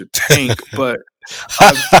saying we should tank, but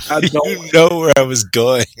I don't. You know where I was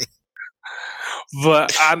going.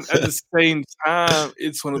 But at the same time,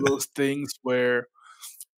 it's one of those things where,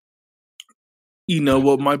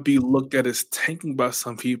 what might be looked at as tanking by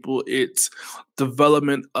some people, it's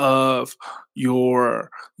development of your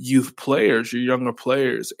youth players, your younger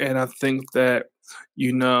players. And I think that,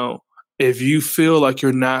 if you feel like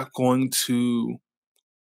you're not going to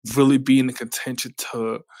really be in the contention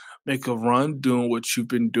to make a run doing what you've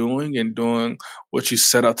been doing and doing what you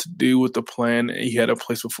set out to do with the plan and you had in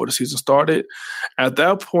place before the season started, at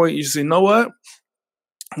that point, you say, you know what?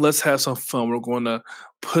 Let's have some fun. We're going to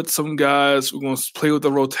put some guys. We're going to play with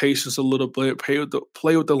the rotations a little bit. Play with the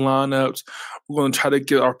lineups. We're going to try to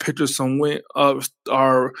get our pitchers some win.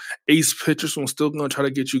 Our ace pitchers. We're still going to try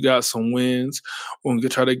to get you guys some wins. We're going to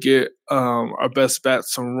try to get our best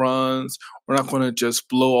bats some runs. we're not going to just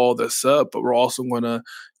blow all this up, but we're also going to,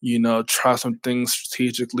 try some things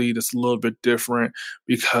strategically that's a little bit different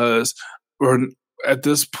because we're at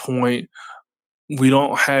this point, we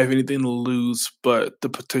don't have anything to lose but the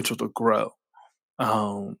potential to grow.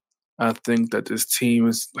 I think that this team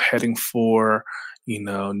is heading for,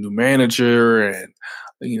 new manager and,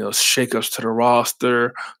 shakeups to the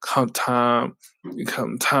roster come time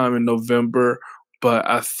in November. But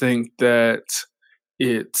I think that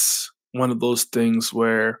it's one of those things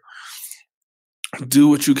where do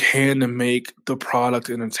what you can to make the product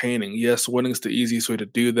entertaining. Yes, winning is the easiest way to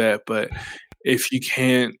do that, but if you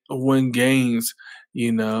can't win games,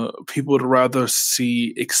 people would rather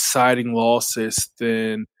see exciting losses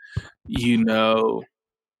than,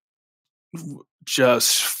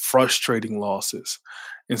 just frustrating losses.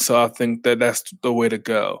 And so I think that that's the way to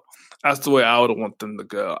go. That's the way I would want them to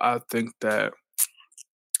go. I think that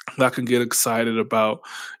I can get excited about,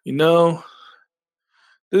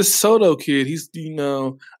 this Soto kid. He's,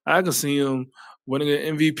 I can see him winning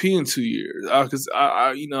an MVP in 2 years. I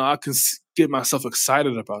can get myself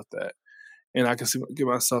excited about that, and I can get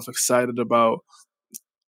myself excited about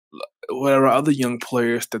whatever other young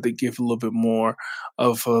players that they give a little bit more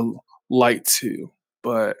of a light to.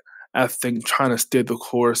 But I think trying to steer the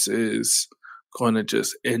course is going to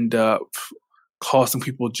just end up costing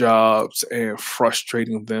people jobs and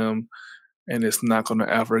frustrating them, and it's not going to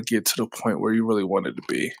ever get to the point where you really want it to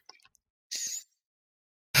be.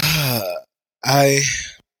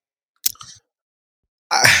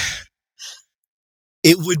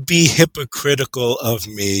 It would be hypocritical of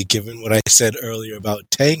me, given what I said earlier about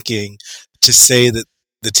tanking, to say that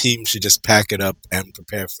the team should just pack it up and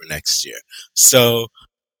prepare for next year. So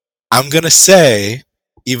I'm going to say,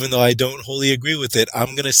 even though I don't wholly agree with it,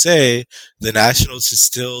 I'm going to say the Nationals should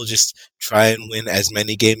still just try and win as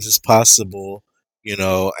many games as possible,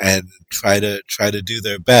 and try to do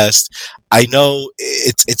their best. I know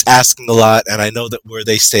it's asking a lot, and I know that where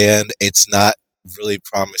they stand, it's not really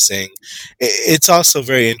promising. It's also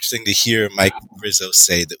very interesting to hear Mike Rizzo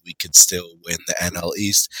say that we could still win the NL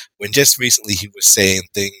East, when just recently he was saying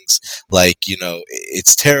things like,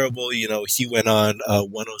 it's terrible. He went on 106.7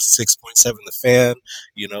 The Fan,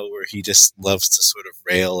 where he just loves to sort of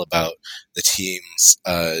rail about the team's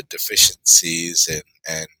deficiencies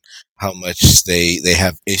and how much they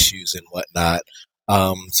have issues and whatnot.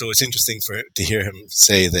 So it's interesting to hear him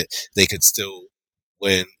say that they could still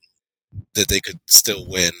win. That they could still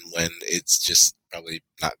win when it's just probably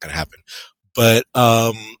not going to happen. But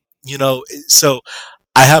so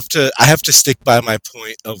I have to stick by my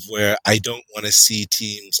point of where I don't want to see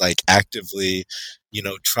teams like actively,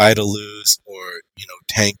 try to lose or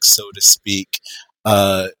tank, so to speak.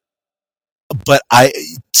 But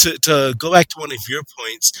to go back to one of your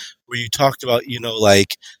points where you talked about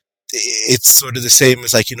it's sort of the same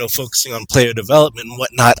as focusing on player development and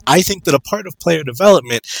whatnot. I think that a part of player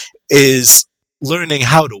development is learning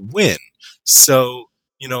how to win. So,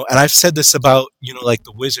 and I've said this about,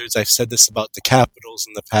 the Wizards. I've said this about the Capitals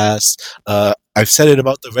in the past. I've said it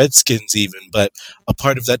about the Redskins even, but a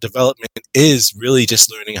part of that development is really just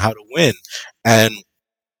learning how to win. And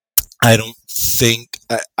I don't think,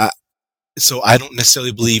 so I don't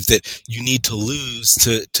necessarily believe that you need to lose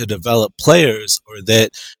to develop players, or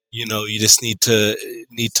that you just need to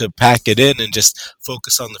pack it in and just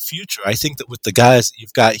focus on the future. I think that with the guys that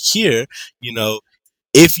you've got here,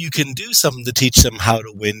 if you can do something to teach them how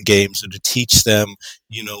to win games or to teach them,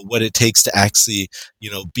 what it takes to actually,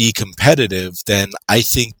 be competitive, then I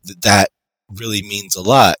think that really means a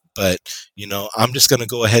lot. But, I'm just going to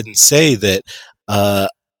go ahead and say that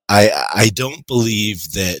I don't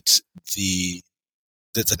believe that the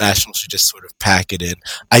Nationals should just sort of pack it in.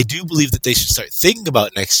 I do believe that they should start thinking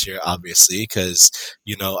about next year, obviously, because,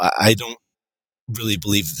 I don't really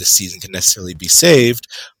believe that this season can necessarily be saved.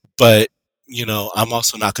 But, I'm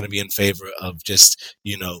also not going to be in favor of just,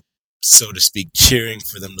 so to speak, cheering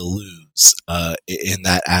for them to lose in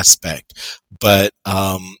that aspect. But,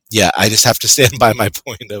 I just have to stand by my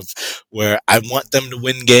point of where I want them to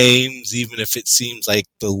win games, even if it seems like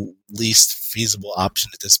the least feasible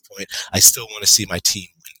option at this point. I still want to see my team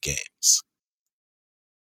win games.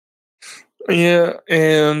 Yeah,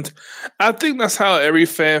 and I think that's how every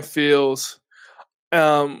fan feels.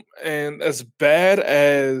 And as bad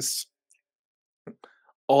as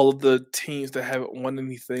all of the teams that haven't won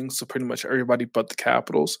anything, so pretty much everybody but the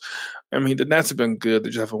Capitals. I mean, the Nats have been good; they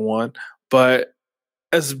just haven't won. But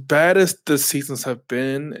as bad as the seasons have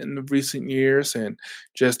been in the recent years, and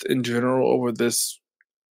just in general over this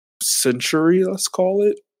century, let's call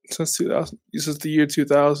it, since the year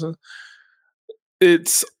 2000,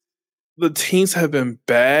 it's the teams have been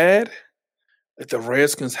bad, Like the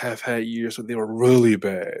Redskins have had years when they were really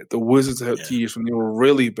bad. The Wizards had years when they were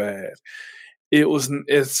really bad.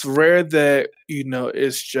 It's rare that,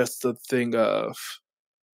 it's just a thing of,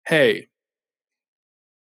 hey,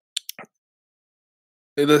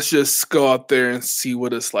 let's just go out there and see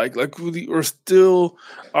what it's like. Like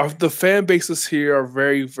the fan bases here are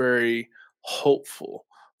very, very hopeful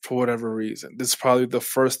for whatever reason. This is probably the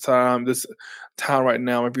first time. This time right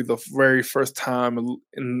now might be the very first time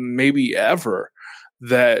in maybe ever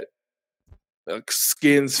that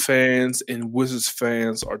Skins fans and Wizards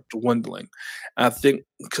fans are dwindling. I think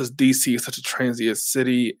because DC is such a transient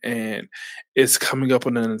city and it's coming up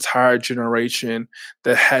on an entire generation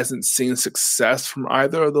that hasn't seen success from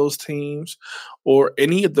either of those teams or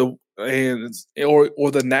any of the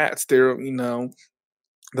or the Nats.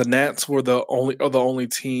 The Nats were the only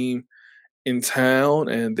team in town,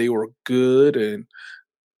 and they were good, and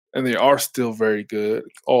they are still very good,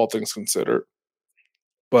 all things considered.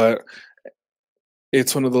 But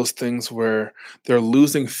it's one of those things where they're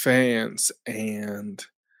losing fans, and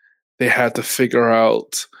they have to figure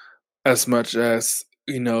out, as much as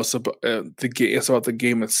it's about the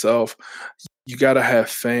game itself. You got to have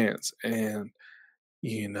fans, and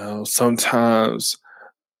sometimes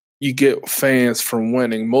you get fans from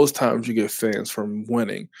winning. Most times you get fans from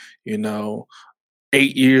winning. 8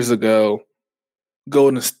 years ago,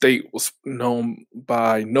 Golden State was known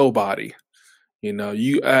by nobody.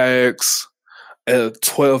 You ask a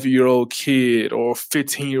 12-year-old kid or a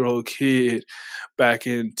 15-year-old kid back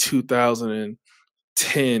in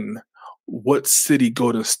 2010 what city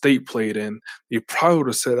Golden State played in, they probably would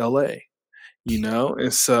have said LA.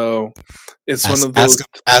 And so it's one of those.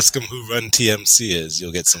 Ask them who Run TMC is.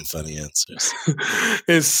 You'll get some funny answers.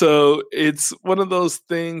 And so it's one of those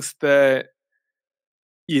things that,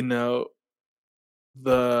 the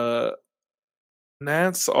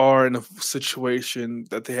Nats are in a situation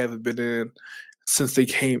that they haven't been in since they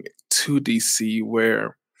came to DC,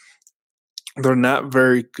 where they're not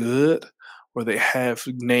very good, where they have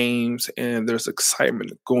names and there's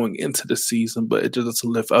excitement going into the season, but it just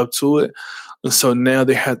doesn't live up to it. And so now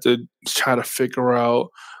they have to try to figure out.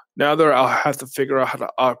 Now they'll have to figure out how to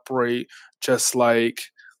operate just like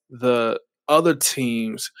the other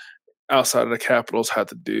teams outside of the Capitals had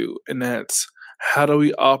to do, and that's how do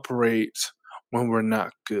we operate when we're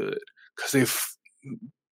not good? Because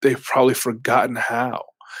they've probably forgotten how,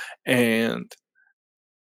 and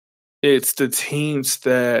it's the teams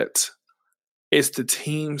that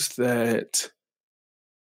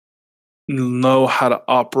know how to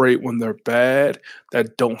operate when they're bad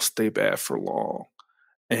that don't stay bad for long.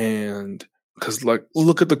 And because,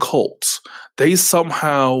 look at the Colts. They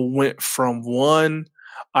somehow went from one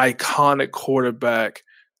iconic quarterback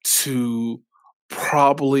to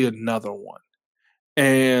probably another one,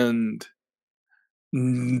 and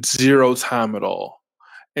zero time at all.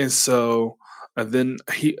 And so, and then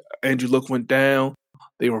Andrew Luck went down.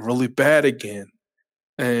 They were really bad again,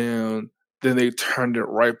 and then they turned it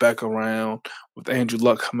right back around with Andrew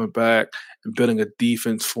Luck coming back and building a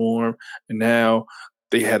defense for him. And now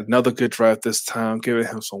they had another good draft this time, giving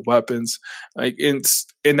him some weapons. And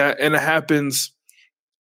it happens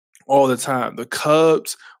all the time. The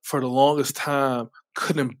Cubs, for the longest time,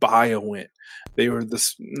 couldn't buy a win. They were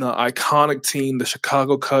this iconic team, the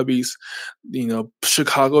Chicago Cubbies.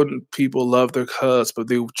 Chicago people love their Cubs, but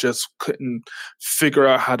they just couldn't figure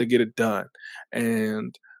out how to get it done.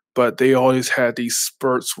 But they always had these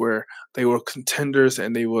spurts where they were contenders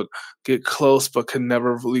and they would get close but could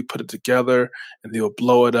never really put it together, and they would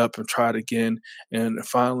blow it up and try it again, and it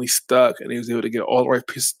finally stuck, and he was able to get all the right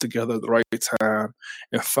pieces together at the right time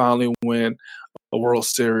and finally win a World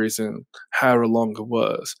Series in however long it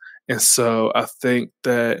was. And so I think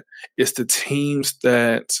that it's the teams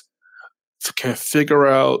that can figure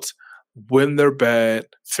out when they're bad,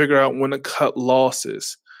 figure out when to cut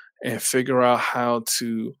losses, and figure out how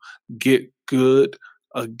to get good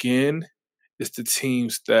again. It's the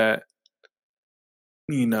teams that,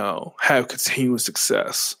 have continuous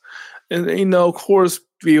success. And, of course,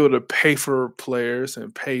 be able to pay for players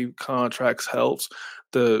and pay contracts helps.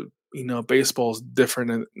 Baseball is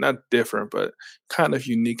different, and not different, but kind of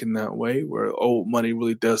unique in that way, where old money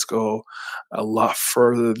really does go a lot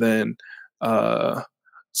further than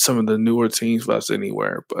some of the newer teams left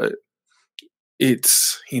anywhere. But it's,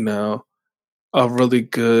 a really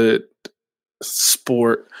good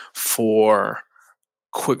sport for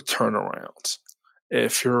quick turnarounds.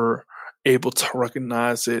 If you're able to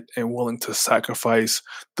recognize it and willing to sacrifice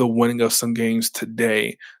the winning of some games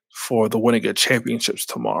today for the winning of championships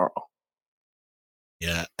tomorrow.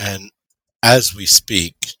 Yeah, and as we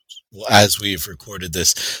speak, well, as we've recorded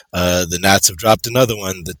this, the Nats have dropped another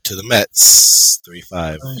one to the Mets,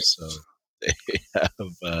 3-5. Nice. So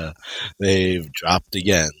they've dropped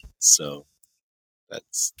again. So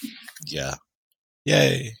that's yay.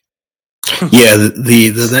 Yeah,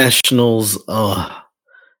 the Nationals. I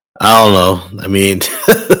don't know. I mean,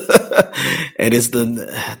 and it's I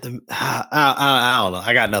don't know.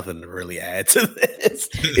 I got nothing to really add to this.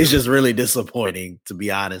 It's just really disappointing, to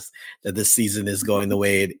be honest, that this season is going the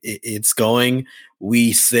way it's going.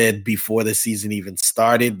 We said before the season even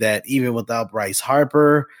started that even without Bryce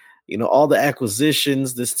Harper, all the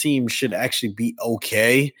acquisitions, this team should actually be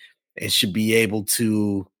okay and should be able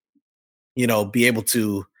to,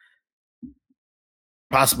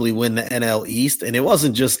 possibly win the NL East. And it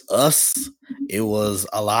wasn't just us. It was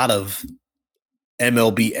a lot of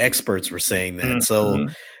MLB experts were saying that. Mm-hmm. So,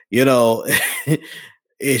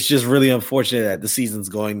 it's just really unfortunate that the season's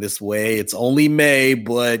going this way. It's only May,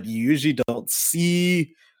 but you usually don't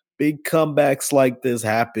see big comebacks like this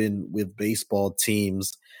happen with baseball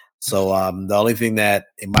teams. So the only thing that,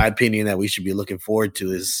 in my opinion, that we should be looking forward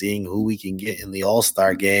to is seeing who we can get in the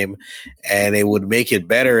All-Star game. And it would make it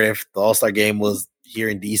better if the All-Star game was here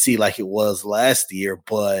in DC like it was last year.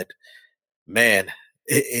 But, man,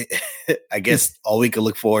 I guess all we can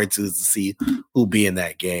look forward to is to see who'll be in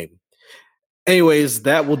that game. Anyways,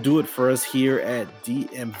 that will do it for us here at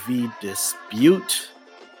DMV Dispute.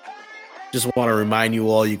 Just want to remind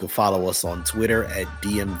you all, you can follow us on Twitter at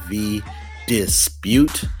DMV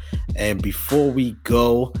Dispute. And before we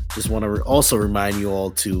go, just want to also remind you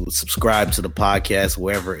all to subscribe to the podcast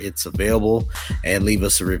wherever it's available and leave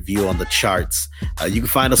us a review on the charts. You can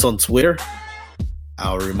find us on Twitter.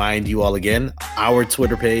 I'll remind you all again, our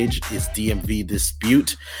Twitter page is DMV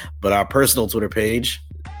Dispute, but our personal Twitter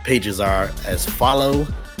pages are as follow.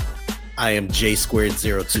 I am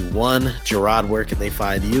J2 Gerard, where can they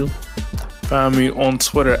find you? Find me on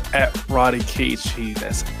Twitter at RoddyKG.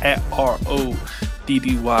 That's at RODDYKG.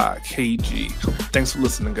 Thanks for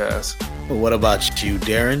listening, guys. Well, what about you,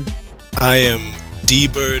 Darren? I am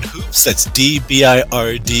DBird Hoops. That's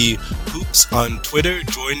DBIRD Hoops on Twitter.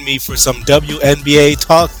 Join me for some WNBA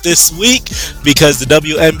talk this week because the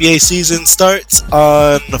WNBA season starts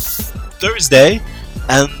on Thursday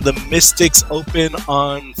and the Mystics open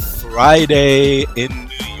on Friday in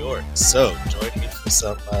New York. So join me for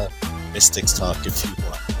some Mystics talk if you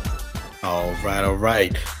want. All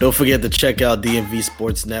right. Don't forget to check out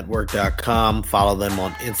DMVSportsNetwork.com. Follow them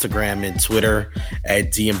on Instagram and Twitter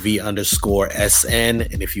at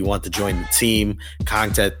DMV_SN. And if you want to join the team,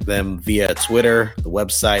 contact them via Twitter, the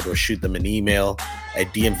website, or shoot them an email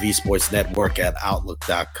at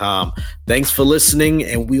DMVSportsNetwork@Outlook.com. Thanks for listening,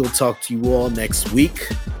 and we'll talk to you all next week.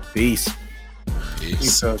 Peace.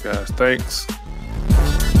 Peace out, guys. Thanks.